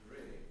and God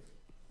correct,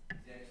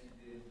 he's actually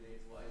then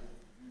therefore able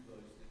to do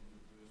those things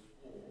in verse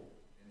 4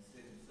 and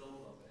set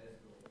himself up as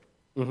God.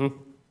 Mm-hmm.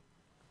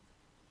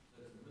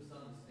 So it's a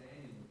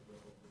misunderstanding of the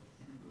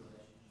true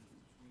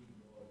relationship between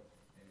God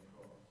and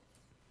Christ.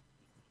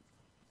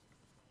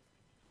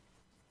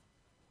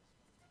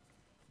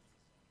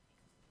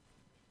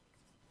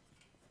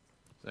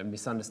 So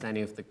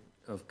misunderstanding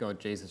of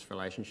God-Jesus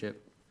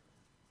relationship.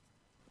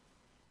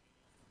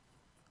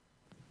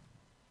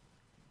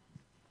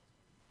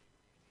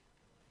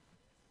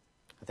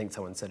 I think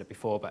someone said it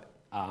before, but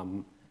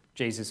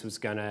Jesus was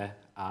going to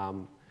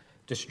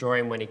destroy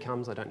him when he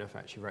comes. I don't know if I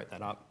actually wrote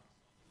that up.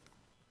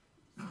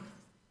 I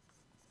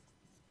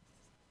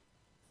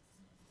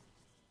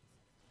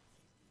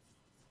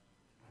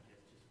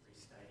guess just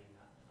restating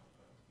that they're not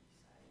going to be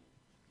saved.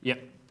 Yep.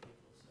 People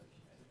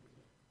associated with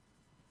it.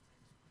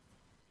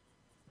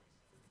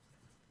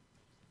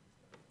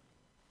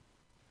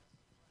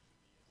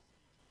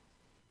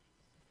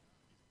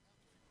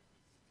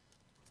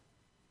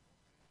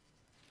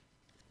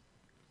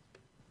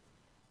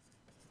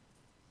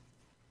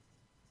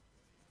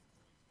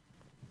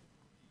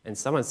 And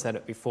someone said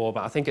it before,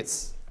 but I think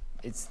it's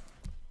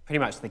pretty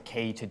much the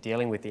key to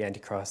dealing with the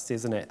Antichrist,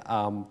 isn't it?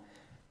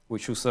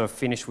 Which we'll sort of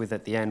finish with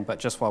at the end. But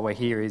just while we're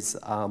here is,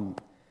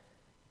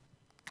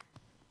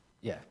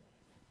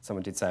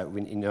 someone did say it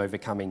in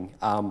overcoming.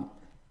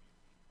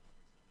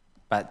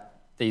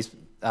 But these,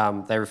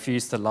 they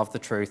refuse to love the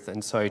truth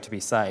and so to be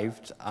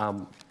saved.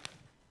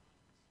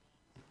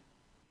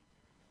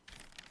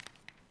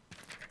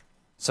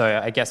 So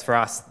I guess for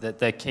us,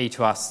 the key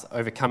to us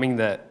overcoming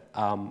the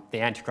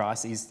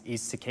Antichrist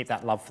is to keep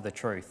that love for the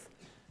truth,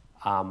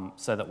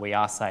 so that we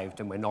are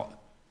saved and we're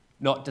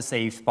not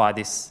deceived by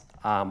this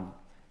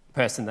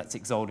person that's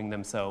exalting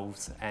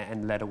themselves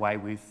and led away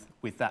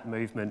with that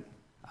movement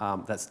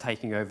that's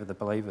taking over the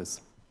believers.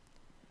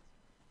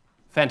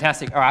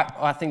 Fantastic. All right,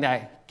 I think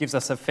that gives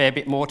us a fair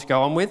bit more to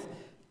go on with.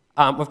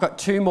 We've got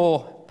two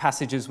more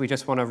passages we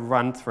just want to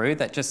run through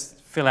that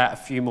just fill out a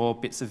few more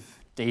bits of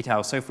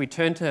detail. So if we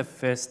turn to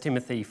 1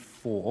 Timothy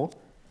 4.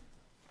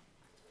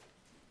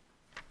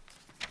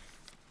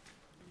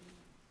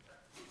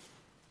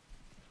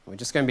 We're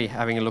just going to be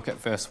having a look at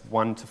verse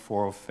 1 to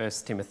 4 of 1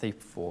 Timothy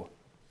 4.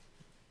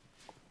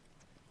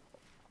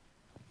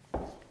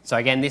 So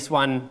again, this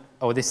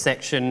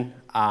section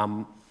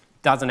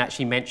doesn't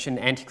actually mention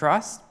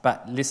Antichrist,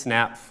 but listen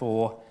out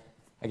for,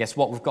 I guess,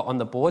 what we've got on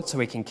the board so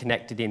we can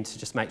connect it in to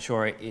just make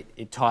sure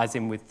it ties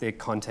in with the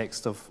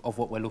context of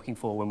what we're looking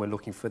for when we're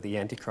looking for the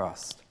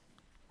Antichrist.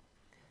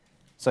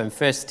 So in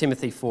 1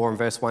 Timothy 4 and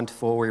verse 1 to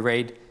 4 we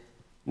read,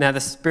 "Now the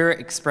Spirit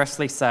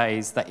expressly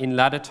says that in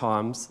latter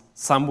times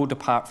some will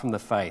depart from the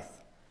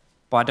faith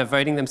by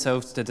devoting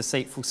themselves to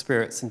deceitful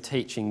spirits and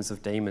teachings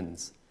of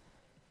demons,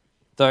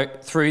 though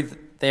through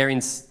their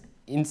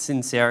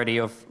insincerity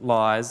of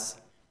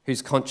lies,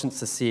 whose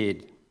conscience are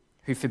seared,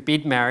 who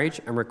forbid marriage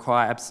and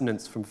require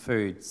abstinence from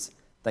foods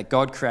that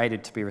God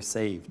created to be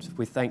received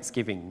with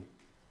thanksgiving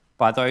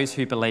by those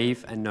who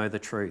believe and know the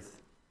truth.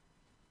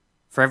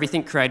 For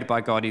everything created by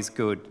God is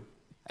good,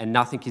 and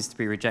nothing is to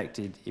be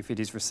rejected if it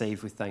is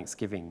received with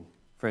thanksgiving,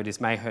 for it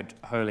is made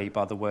holy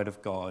by the word of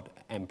God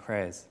and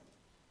prayers."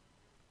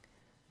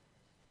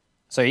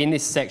 So in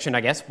this section,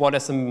 I guess, what are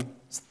some,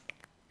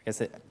 I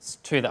guess it's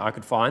two that I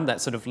could find that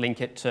sort of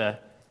link it to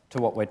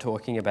what we're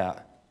talking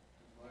about.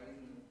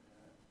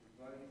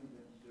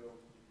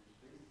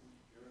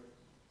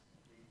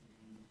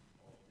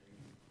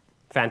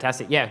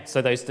 Fantastic, yeah.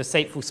 So those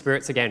deceitful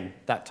spirits, again,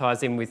 that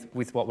ties in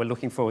with what we're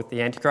looking for with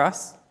the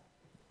Antichrist.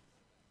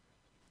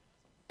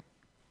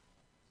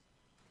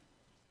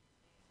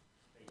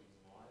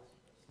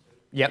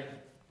 Yep,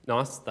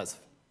 nice. That's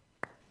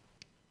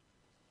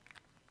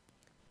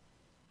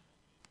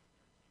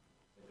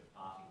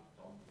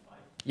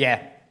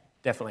yeah,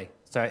 definitely.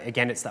 So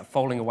again, it's that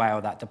falling away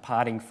or that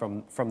departing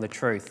from the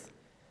truth.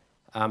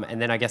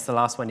 And then I guess the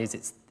last one is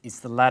it's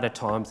the latter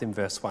times in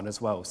verse 1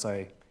 as well.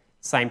 So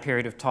same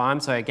period of time.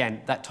 So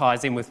again, that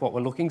ties in with what we're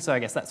looking. So I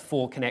guess that's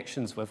 4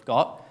 connections we've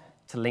got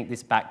to link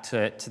this back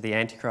to the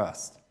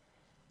Antichrist.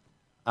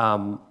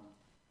 And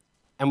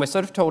we're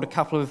sort of told a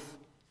couple of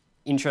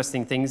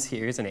interesting things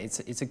here, isn't it?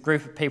 It's a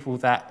group of people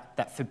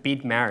that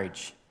forbid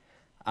marriage.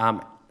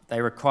 They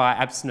require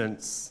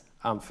abstinence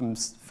from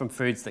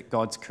foods that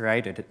God's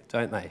created,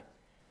 don't they?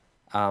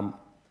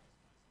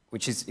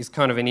 Which is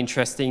kind of an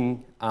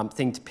interesting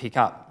thing to pick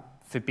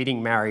up,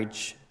 forbidding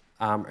marriage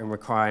and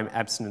requiring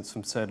abstinence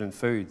from certain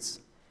foods.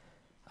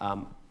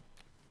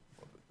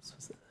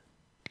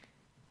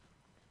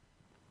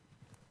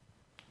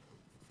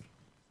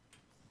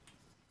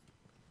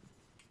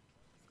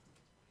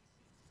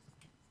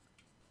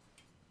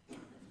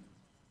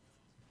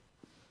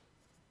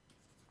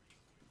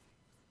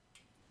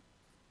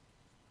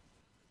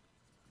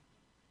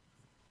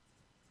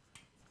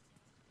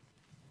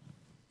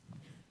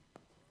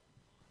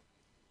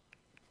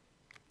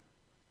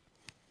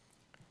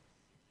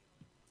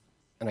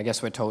 And I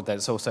guess we're told that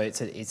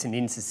it's an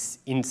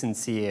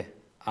insincere.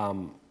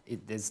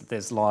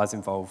 There's lies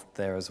involved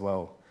there as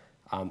well.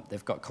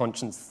 They've got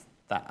conscience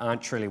that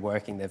aren't truly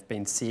working. They've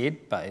been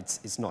seared, but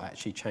it's not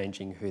actually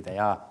changing who they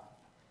are.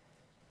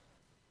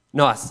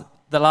 Nice.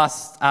 The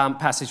last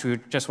passage we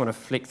just want to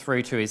flick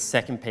through to is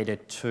 2 Peter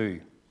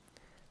 2,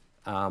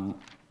 and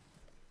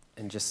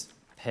just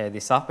pair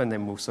this up, and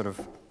then we'll sort of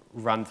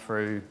run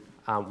through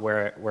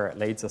where it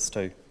leads us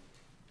to.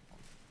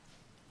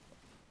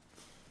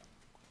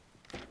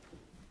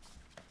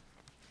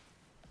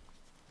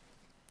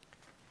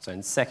 So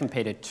in 2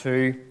 Peter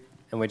 2,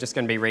 and we're just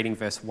going to be reading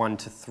verse 1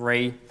 to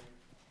 3.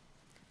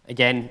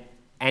 Again,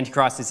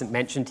 Antichrist isn't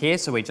mentioned here,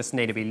 so we just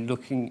need to be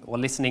looking or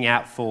listening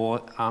out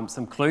for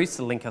some clues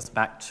to link us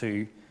back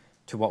to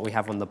what we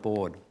have on the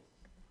board.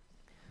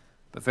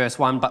 But verse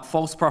 1, "But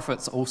false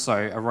prophets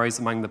also arose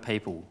among the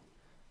people,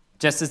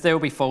 just as there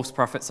will be false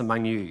prophets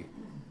among you,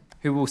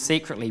 who will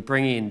secretly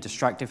bring in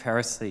destructive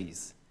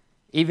heresies,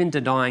 even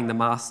denying the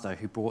master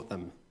who brought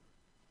them,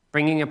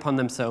 bringing upon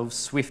themselves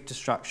swift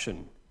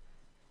destruction.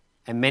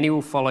 And many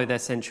will follow their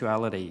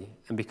sensuality,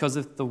 and because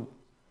of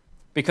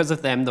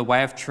them the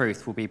way of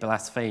truth will be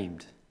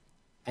blasphemed.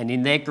 And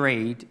in their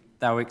greed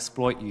they will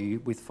exploit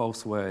you with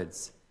false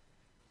words.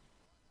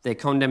 Their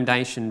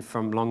condemnation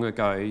from long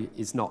ago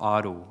is not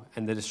idle,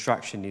 and the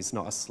destruction is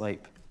not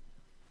asleep."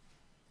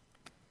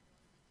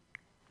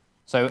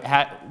 So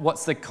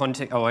what's the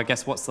context? I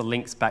guess what's the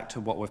links back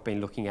to what we've been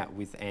looking at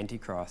with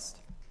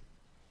Antichrist?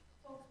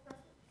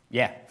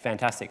 Yeah,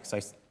 fantastic. So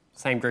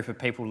same group of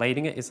people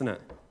leading it, isn't it?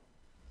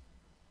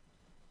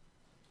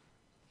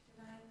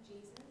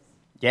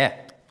 Yeah.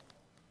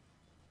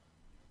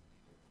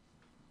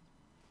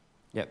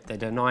 Yep, they're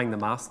denying the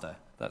master.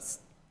 That's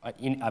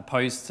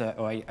opposed to,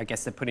 or I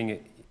guess they're putting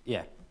it,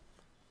 yeah,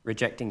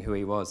 rejecting who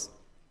he was.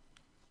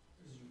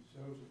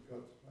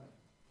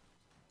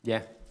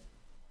 Yeah.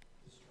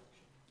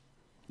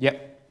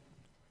 Yep.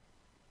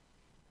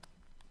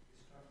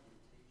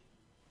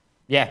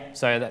 Yeah,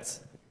 so that's,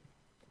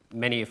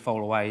 many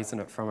fall away, isn't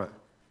it, from it?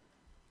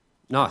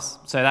 Nice.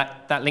 So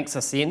that links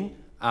us in.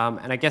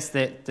 And I guess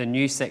the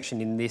new section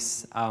in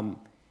this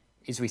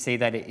is we see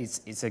that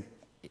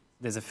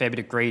there's a fair bit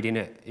of greed in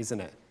it,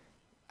 isn't it?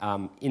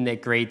 In their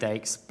greed, they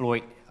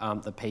exploit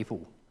the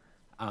people,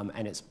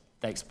 and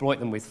they exploit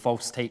them with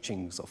false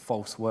teachings or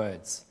false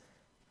words.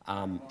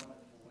 What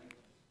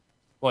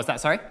was that,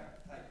 sorry?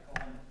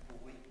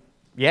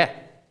 Yeah.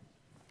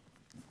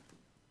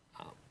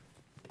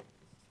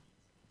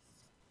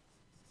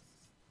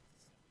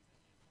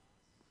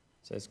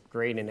 So it's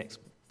greed and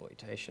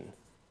exploitation.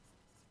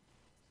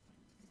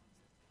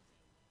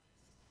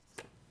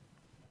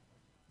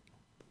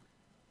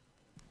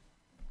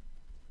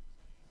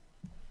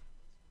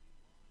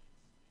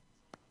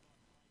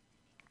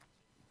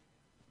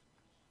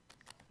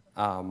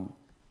 So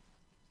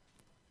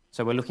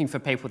we're looking for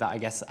people that, I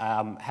guess,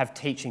 have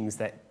teachings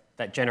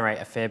that generate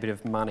a fair bit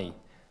of money,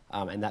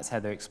 and that's how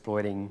they're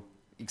exploiting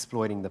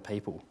the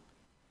people.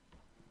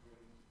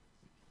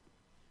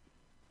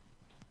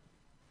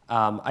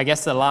 I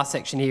guess the last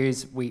section here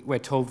is we're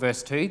told,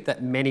 verse 2,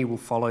 that many will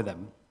follow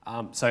them.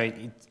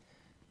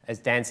 As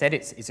Dan said,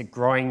 it's a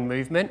growing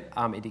movement.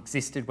 It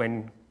existed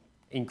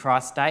in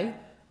Christ's day,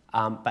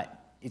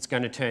 but it's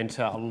going to turn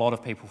to a lot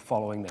of people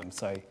following them.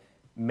 So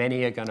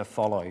many are going to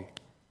follow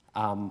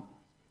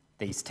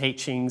these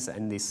teachings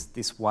and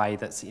this way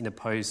that's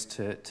opposed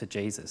to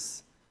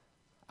Jesus.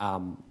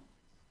 So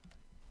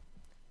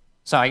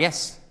I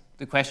guess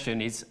the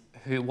question is,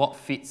 what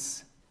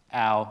fits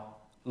our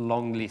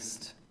long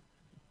list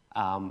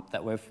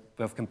that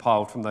we've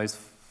compiled from those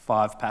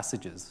 5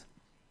 passages?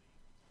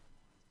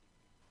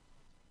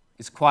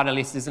 It's quite a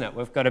list, isn't it?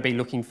 We've got to be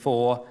looking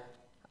for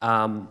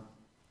probably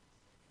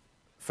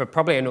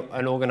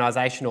an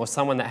organisation or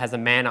someone that has a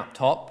man up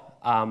top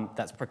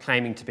that's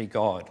proclaiming to be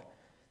God,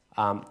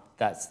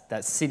 that's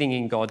sitting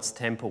in God's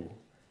temple,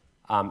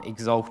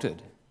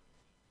 exalted.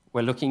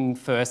 We're looking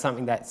for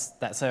something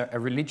that's a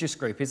religious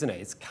group, isn't it?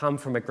 It's come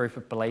from a group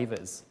of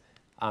believers.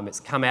 It's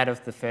come out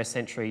of the first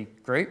century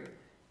group,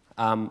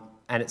 and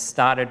it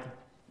started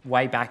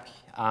way back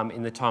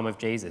in the time of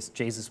Jesus.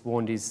 Jesus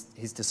warned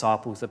his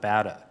disciples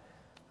about it,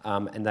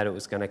 and that it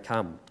was going to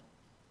come.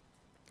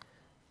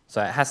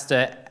 So it has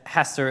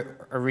to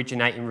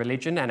originate in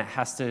religion, and it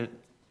has to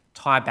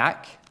tie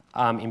back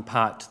in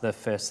part to the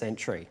first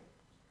century.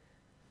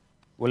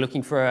 We're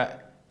looking for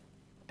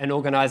an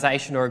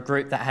organisation or a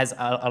group that has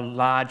a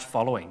large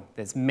following.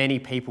 There's many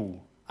people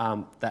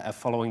that are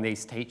following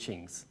these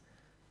teachings.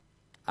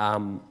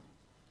 We're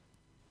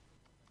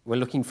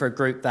looking for a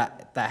group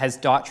that has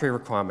dietary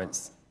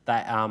requirements,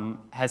 that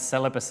has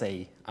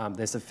celibacy,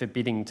 there's a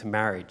forbidding to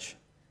marriage.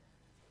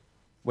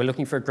 We're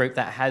looking for a group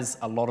that has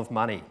a lot of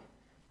money.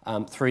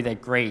 Through their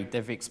greed,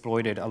 they've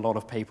exploited a lot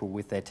of people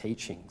with their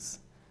teachings,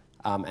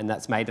 and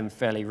that's made them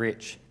fairly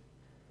rich.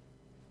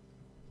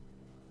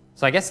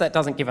 So I guess that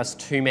doesn't give us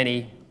too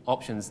many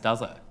options,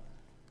 does it?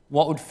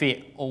 What would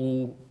fit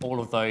all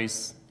of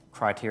those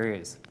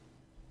criteria?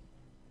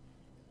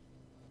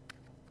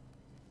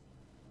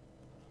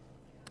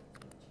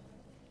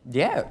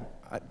 Yeah,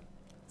 I'd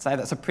say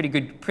that's a pretty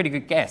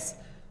good guess,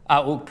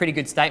 or pretty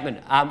good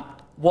statement.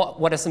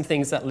 What are some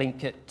things that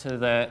link it to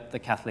the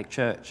Catholic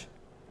Church?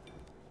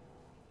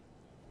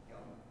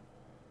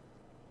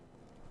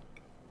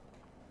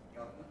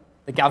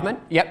 The government,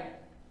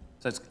 yep.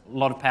 So it's a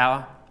lot of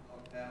power.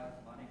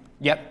 Money.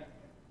 Yep.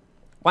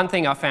 One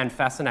thing I found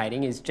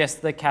fascinating is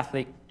just the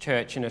Catholic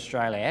Church in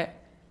Australia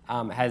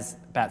has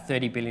about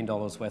 $30 billion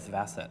worth of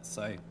assets.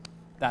 So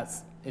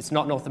it's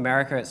not North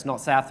America, it's not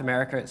South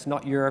America, it's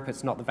not Europe,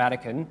 it's not the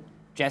Vatican,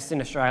 just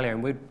in Australia.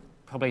 And we'd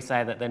probably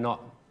say that they're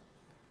not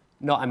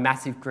a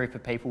massive group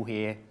of people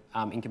here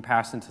in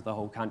comparison to the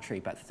whole country,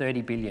 but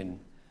 30 billion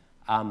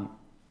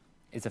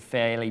is a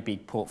fairly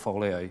big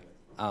portfolio.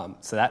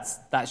 So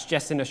that's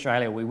just in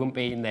Australia. We wouldn't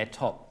be in their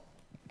top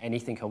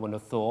anything, I wouldn't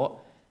have thought,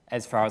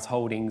 as far as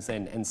holdings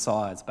and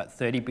size, but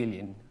 30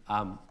 billion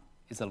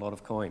is a lot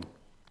of coin.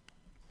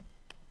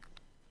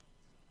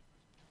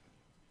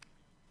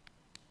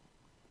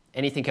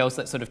 Anything else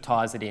that sort of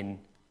ties it in?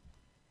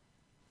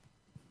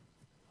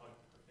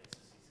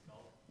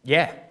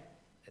 Yeah,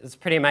 it's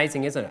pretty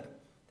amazing, isn't it?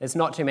 There's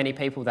not too many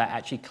people that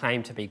actually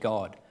claim to be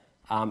God,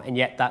 and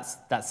yet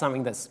that's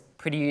something that's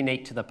pretty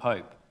unique to the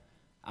Pope.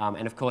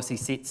 And of course, he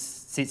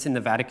sits in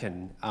the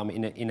Vatican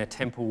in a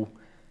temple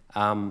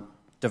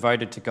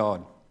devoted to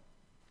God.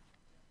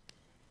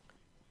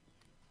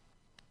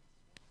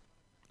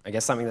 I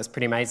guess something that's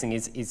pretty amazing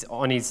is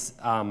on his.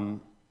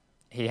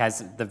 He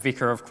has the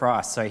Vicar of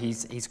Christ, so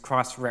he's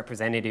Christ's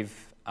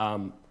representative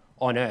on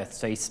earth.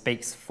 So he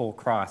speaks for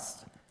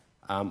Christ,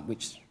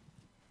 which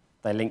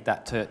they link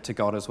that to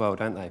God as well,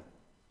 don't they?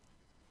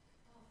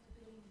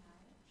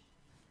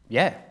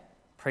 Yeah,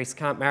 priests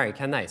can't marry,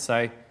 can they?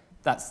 So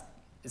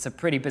it's a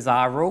pretty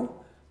bizarre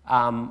rule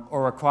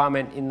or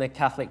requirement in the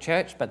Catholic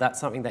Church, but that's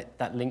something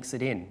that links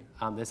it in.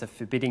 There's a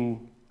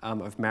forbidding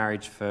of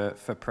marriage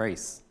for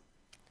priests.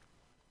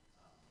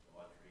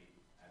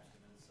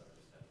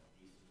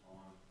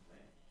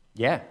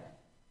 Yeah.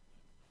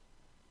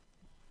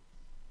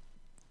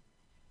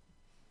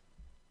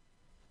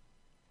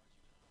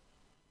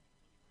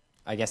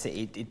 I guess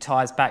it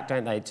ties back,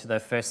 don't they, to the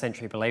first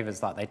century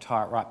believers, like they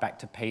tie it right back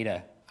to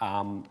Peter.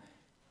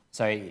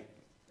 So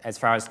as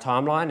far as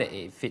timeline,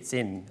 it fits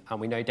in.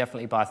 We know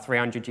definitely by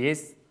 300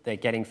 years, they're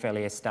getting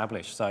fairly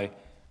established. So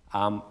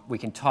we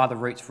can tie the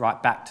roots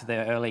right back to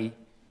the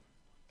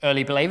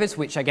early believers,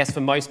 which I guess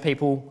for most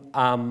people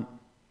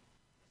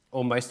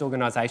or most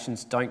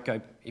organisations don't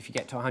go, if you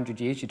get to 100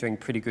 years, you're doing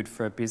pretty good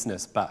for a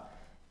business. But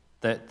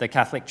the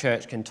Catholic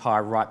Church can tie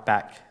right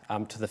back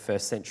to the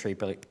first century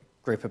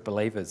group of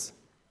believers.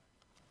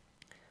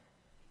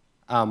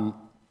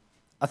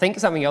 I think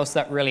something else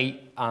that really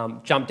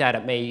jumped out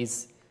at me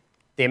is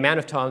the amount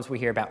of times we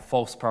hear about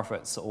false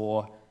prophets,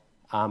 or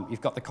you've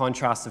got the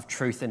contrast of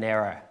truth and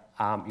error.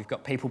 You've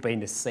got people being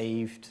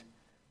deceived.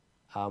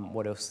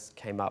 What else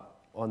came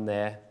up on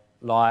there?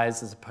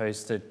 Lies as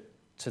opposed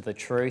to the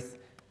truth.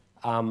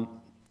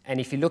 And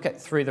if you look at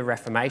through the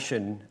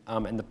Reformation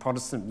and the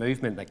Protestant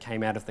movement that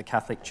came out of the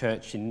Catholic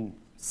Church in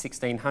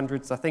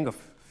 1600s, I think, or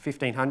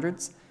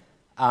 1500s,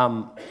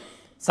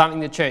 something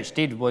the church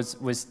did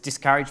was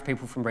discourage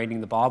people from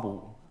reading the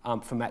Bible,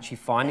 from actually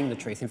finding the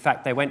truth. In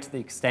fact, they went to the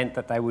extent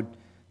that they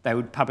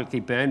would publicly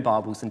burn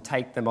Bibles and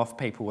take them off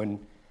people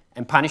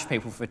and punish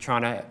people for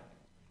trying to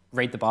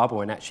read the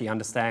Bible and actually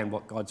understand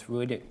what God's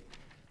reading.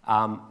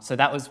 So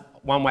that was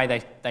one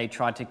way they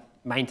tried to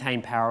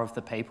maintain power of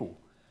the people,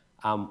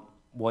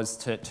 was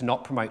to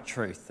not promote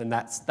truth. And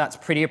that's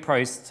pretty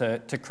opposed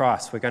to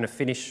Christ. We're going to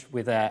finish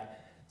with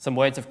some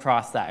words of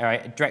Christ that are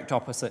a direct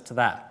opposite to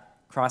that.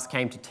 Christ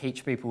came to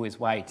teach people his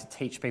way, to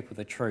teach people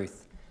the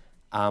truth,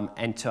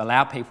 and to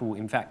allow people,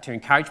 in fact, to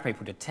encourage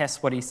people to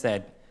test what he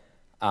said,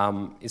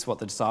 is what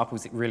the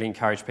disciples really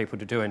encouraged people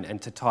to do,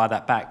 and to tie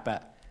that back.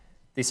 But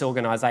this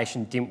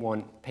organisation didn't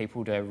want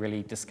people to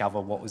really discover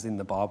what was in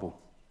the Bible.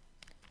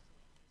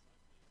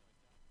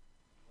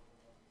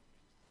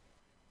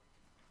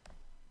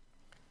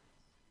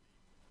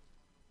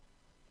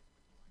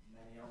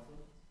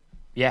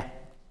 Yeah,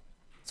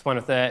 it's one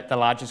of the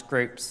largest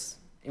groups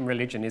in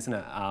religion, isn't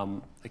it?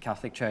 The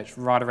Catholic Church,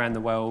 right around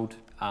the world.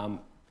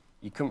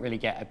 You couldn't really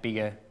get a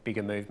bigger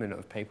movement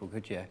of people,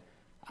 could you?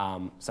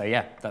 So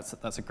yeah, that's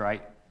a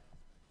great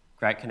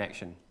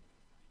connection.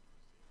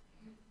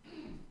 Just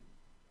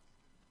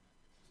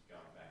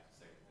going back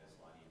to 2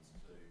 Thessalonians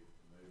 2, the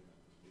movement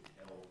was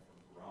withheld from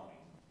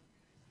growing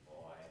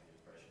by the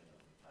oppression of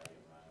the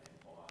pagan Roman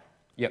Empire.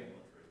 Yep.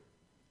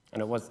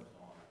 And it was.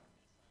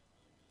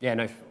 Yeah,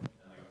 no.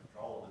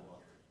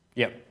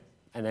 Yep,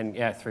 and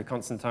then through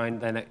Constantine,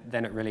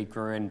 then it really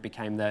grew and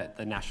became the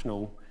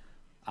national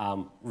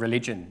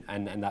religion,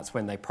 and that's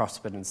when they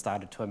prospered and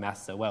started to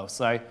amass their wealth.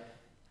 So,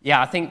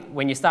 yeah, I think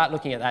when you start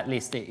looking at that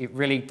list, it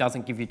really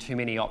doesn't give you too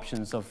many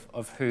options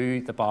of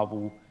who the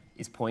Bible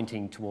is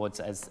pointing towards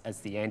as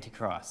the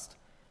Antichrist.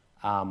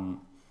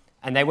 And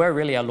they were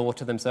really a law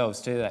to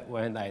themselves too,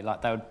 weren't they?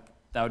 Like they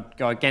would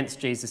go against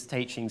Jesus'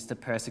 teachings to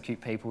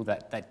persecute people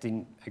that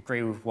didn't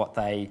agree with what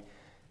they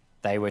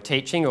were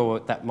teaching, or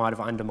that might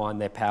have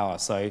undermined their power.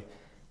 So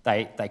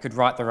they could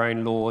write their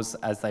own laws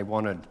as they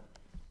wanted.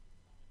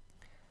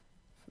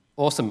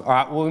 Awesome. All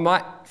right, well, we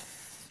might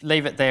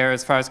leave it there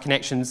as far as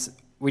connections.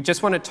 We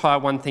just want to tie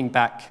one thing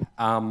back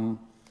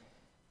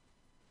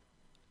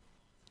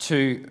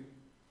to...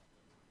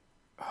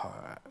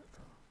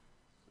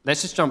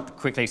 let's just jump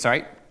quickly,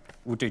 sorry.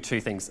 We'll do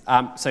two things.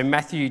 So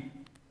Matthew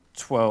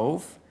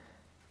 12.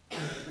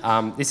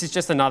 This is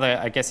just another,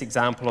 I guess,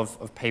 example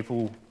of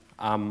people...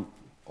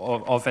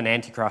 of an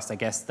Antichrist, I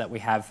guess, that we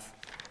have.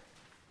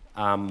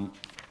 And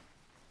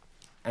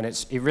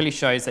it really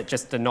shows that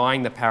just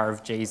denying the power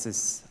of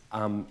Jesus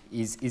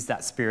is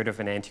that spirit of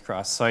an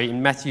Antichrist. So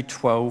in Matthew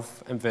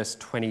 12 and verse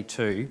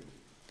 22,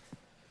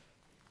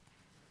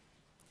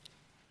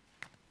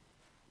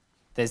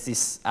 there's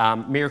this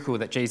miracle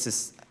that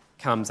Jesus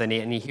comes and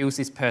he heals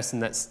this person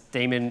that's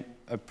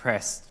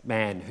demon-oppressed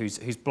man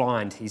who's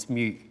blind, he's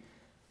mute,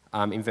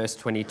 in verse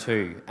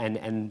 22.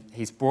 And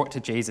he's brought to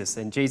Jesus,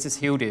 and Jesus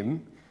healed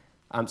him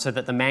so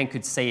that the man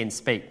could see and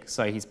speak.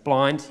 So he's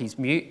blind, he's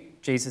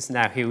mute. Jesus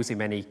now heals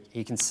him, and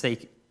he can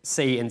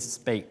see and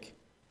speak.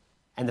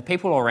 And the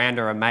people around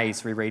are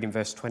amazed, we read in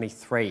verse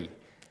 23.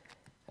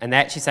 And they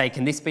actually say,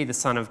 "Can this be the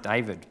son of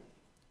David?"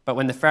 But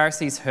when the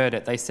Pharisees heard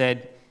it, they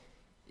said,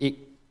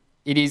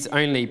 It is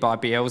only by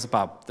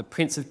Beelzebub, the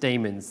prince of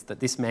demons, that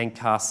this man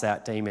casts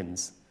out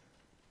demons.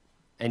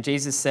 And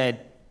Jesus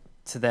said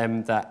to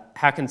them that,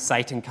 how can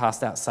Satan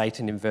cast out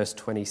Satan in verse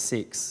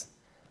 26?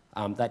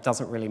 That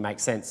doesn't really make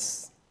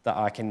sense, that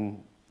I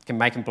can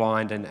make him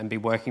blind and be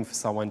working for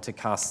someone to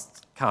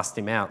cast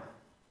him out,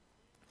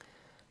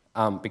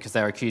 because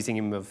they're accusing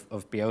him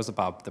of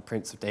Beelzebub, the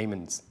prince of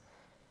demons.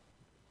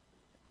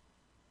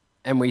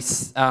 And we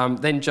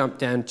then jump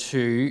down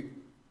to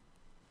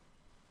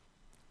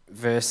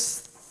verse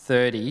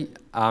 30.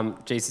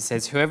 Jesus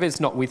says, "Whoever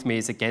is not with me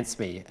is against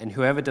me, and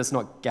whoever does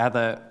not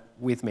gather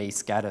with me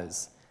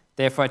scatters.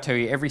 Therefore I tell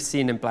you, every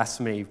sin and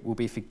blasphemy will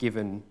be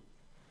forgiven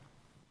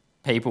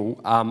people,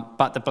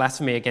 but the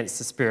blasphemy against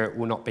the Spirit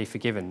will not be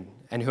forgiven.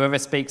 And whoever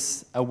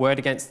speaks a word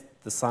against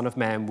the Son of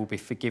Man will be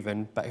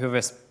forgiven, but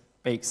whoever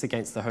speaks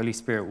against the Holy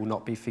Spirit will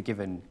not be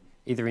forgiven,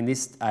 either in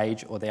this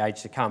age or the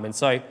age to come." And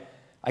so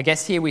I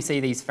guess here we see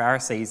these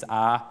Pharisees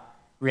are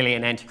really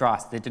an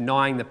Antichrist. They're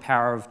denying the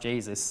power of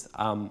Jesus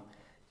and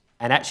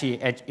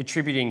actually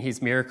attributing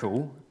his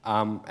miracle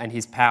and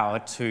his power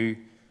to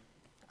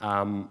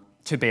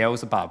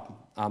Beelzebub,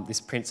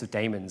 this prince of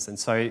demons. And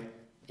so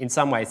in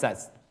some ways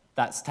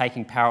that's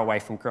taking power away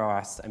from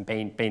Christ and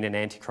being an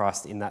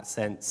Antichrist in that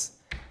sense.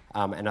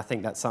 And I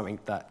think that's something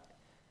that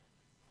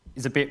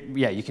is a bit,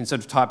 you can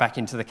sort of tie back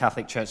into the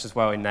Catholic Church as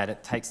well, in that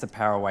it takes the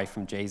power away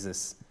from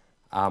Jesus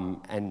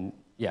and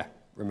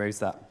removes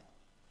that.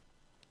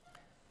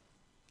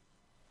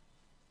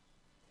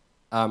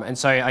 And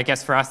so I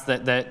guess for us,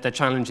 the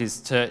challenge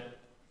is to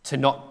to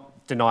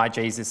not deny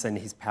Jesus and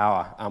his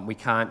power. We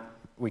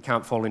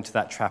can't fall into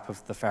that trap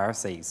of the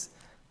Pharisees.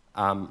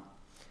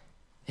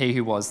 He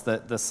who was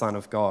the Son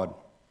of God.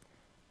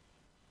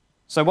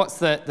 So what's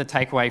the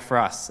takeaway for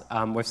us?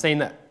 We've seen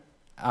that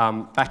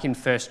back in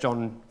 1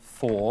 John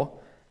 4,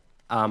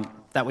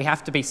 that we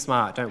have to be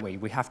smart, don't we?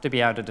 We have to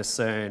be able to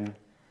discern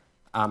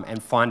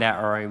and find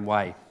out our own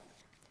way.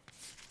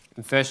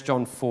 In 1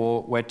 John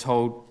 4, we're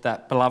told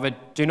that, "Beloved,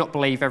 do not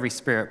believe every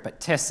spirit, but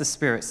test the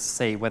spirits to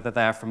see whether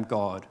they are from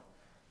God."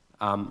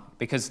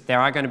 Because there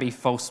are going to be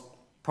false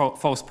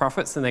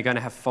prophets and they're going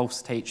to have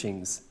false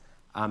teachings.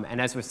 And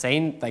as we've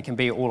seen, they can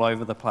be all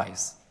over the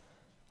place.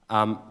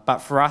 But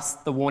for us,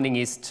 the warning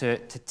is to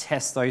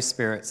test those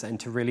spirits and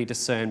to really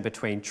discern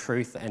between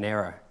truth and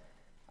error.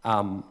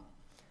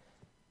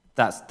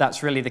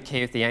 That's really the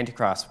key of the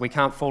Antichrist. We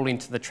can't fall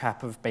into the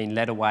trap of being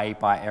led away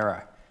by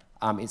error.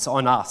 It's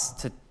on us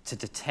to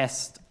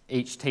test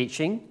each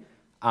teaching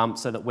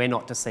so that we're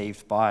not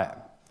deceived by it.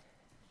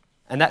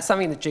 And that's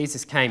something that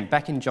Jesus came.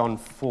 Back in John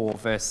 4,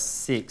 verse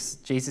 6,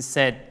 Jesus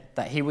said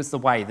that he was the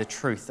way, the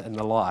truth, and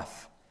the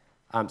life.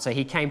 So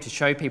he came to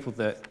show people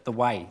the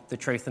way, the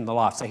truth, and the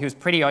life. So he was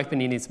pretty open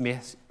in his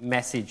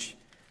message.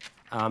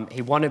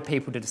 He wanted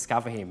people to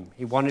discover him.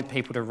 He wanted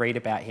people to read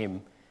about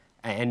him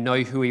and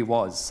know who he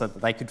was so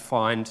that they could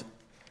find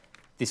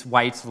this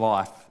way to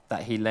life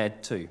that he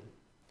led to.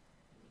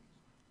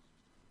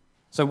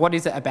 So what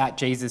is it about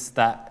Jesus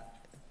that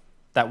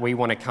we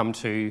want to come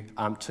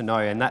to know?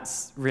 And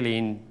that's really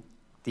in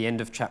the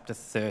end of chapter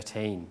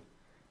 13.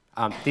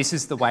 This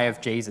is the way of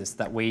Jesus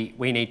that we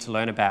need to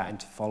learn about and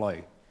to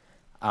follow,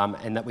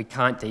 and that we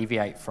can't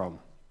deviate from.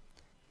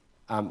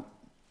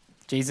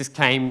 Jesus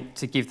came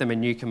to give them a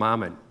new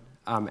commandment,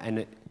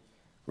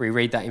 we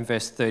read that in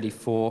verse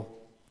 34.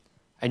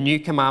 "A new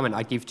commandment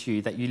I give to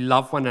you, that you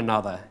love one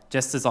another,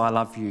 just as I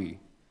love you.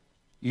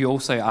 You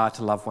also are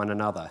to love one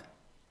another.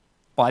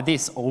 By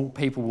this, all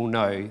people will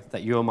know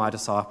that you are my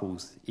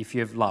disciples, if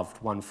you have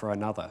loved one for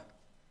another."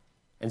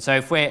 And so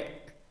if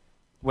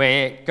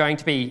we're going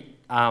to be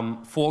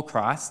for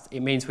Christ, it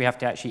means we have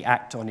to actually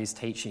act on his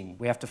teaching.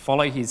 We have to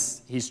follow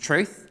his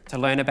truth to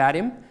learn about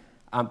him,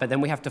 but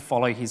then we have to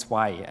follow his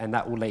way, and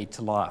that will lead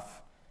to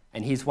life.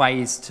 And his way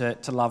is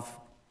to love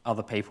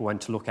other people and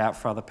to look out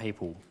for other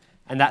people.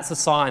 And that's a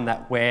sign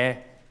that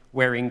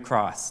we're in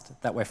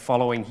Christ, that we're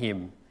following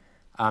him,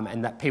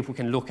 and that people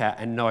can look at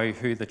and know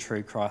who the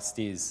true Christ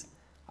is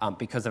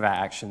because of our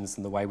actions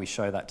and the way we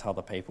show that to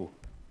other people.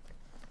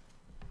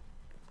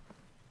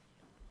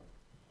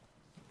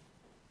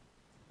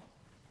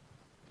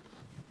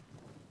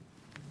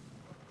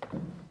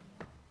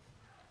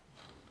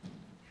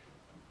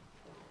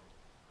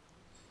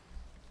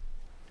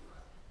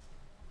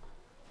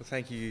 Well,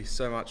 thank you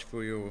so much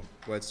for your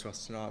words to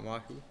us tonight,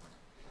 Michael.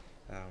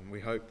 We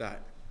hope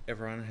that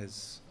everyone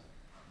has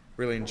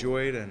really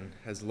enjoyed and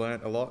has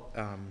learnt a lot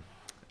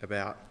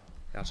about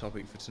our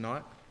topic for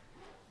tonight.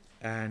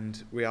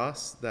 And we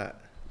ask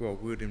that, we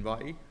would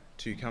invite you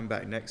to come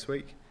back next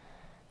week,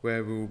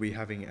 where we will be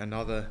having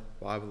another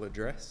Bible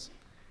address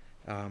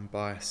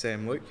by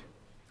Sam Luke,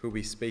 who will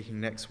be speaking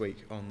next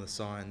week on the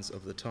signs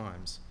of the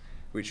times,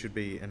 which should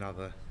be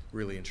another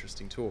really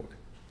interesting talk.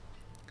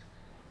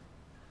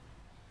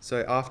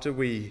 So after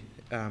we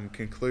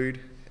conclude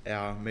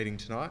our meeting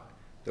tonight,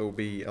 there will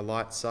be a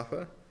light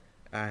supper,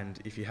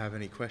 and if you have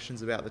any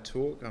questions about the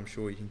talk, I'm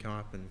sure you can come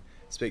up and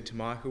speak to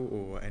Michael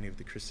or any of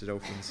the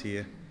Christadelphians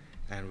here,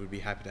 and we'd be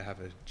happy to have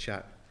a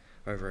chat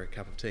over a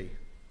cup of tea.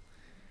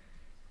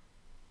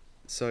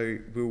 So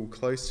we'll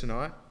close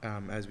tonight,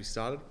 as we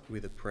started,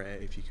 with a prayer.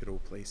 If you could all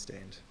please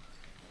stand.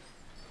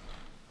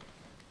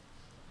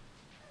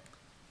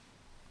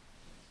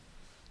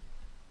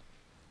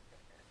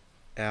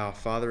 Our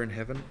Father in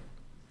heaven,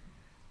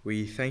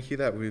 we thank you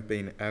that we've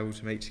been able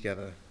to meet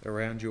together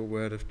around your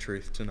word of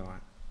truth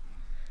tonight,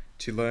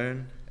 to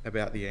learn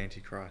about the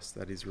Antichrist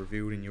that is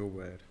revealed in your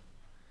word.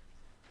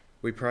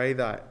 We pray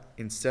that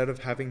instead of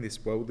having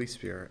this worldly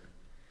spirit,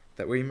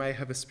 that we may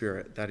have a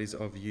spirit that is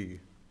of you,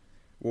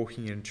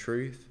 walking in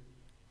truth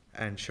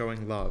and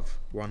showing love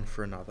one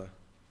for another,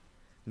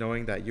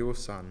 knowing that your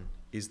Son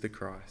is the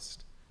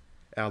Christ,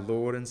 our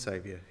Lord and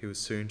Saviour, who is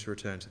soon to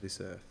return to this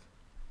earth.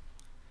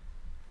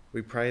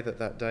 We pray that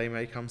that day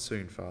may come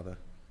soon, Father,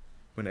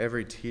 when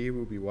every tear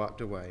will be wiped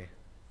away,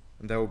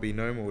 and there will be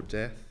no more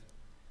death,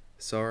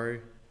 sorrow,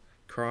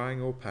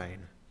 crying or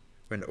pain,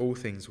 when all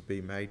things will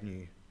be made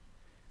new,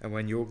 and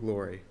when your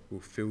glory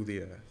will fill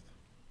the earth.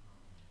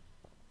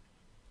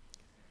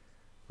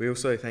 We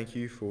also thank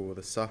you for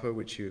the supper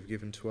which you have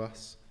given to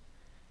us,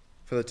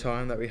 for the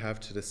time that we have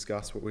to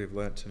discuss what we have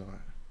learnt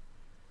tonight,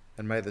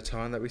 and may the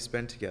time that we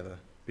spend together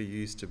be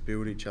used to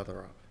build each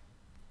other up.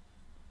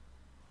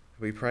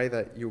 We pray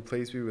that you'll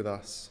please be with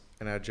us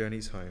in our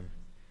journeys home,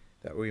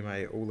 that we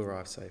may all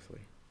arrive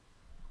safely.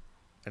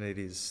 And it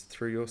is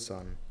through your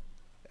Son,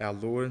 our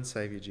Lord and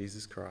Saviour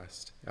Jesus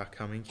Christ, our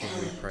coming King,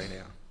 we pray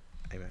now.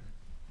 Amen.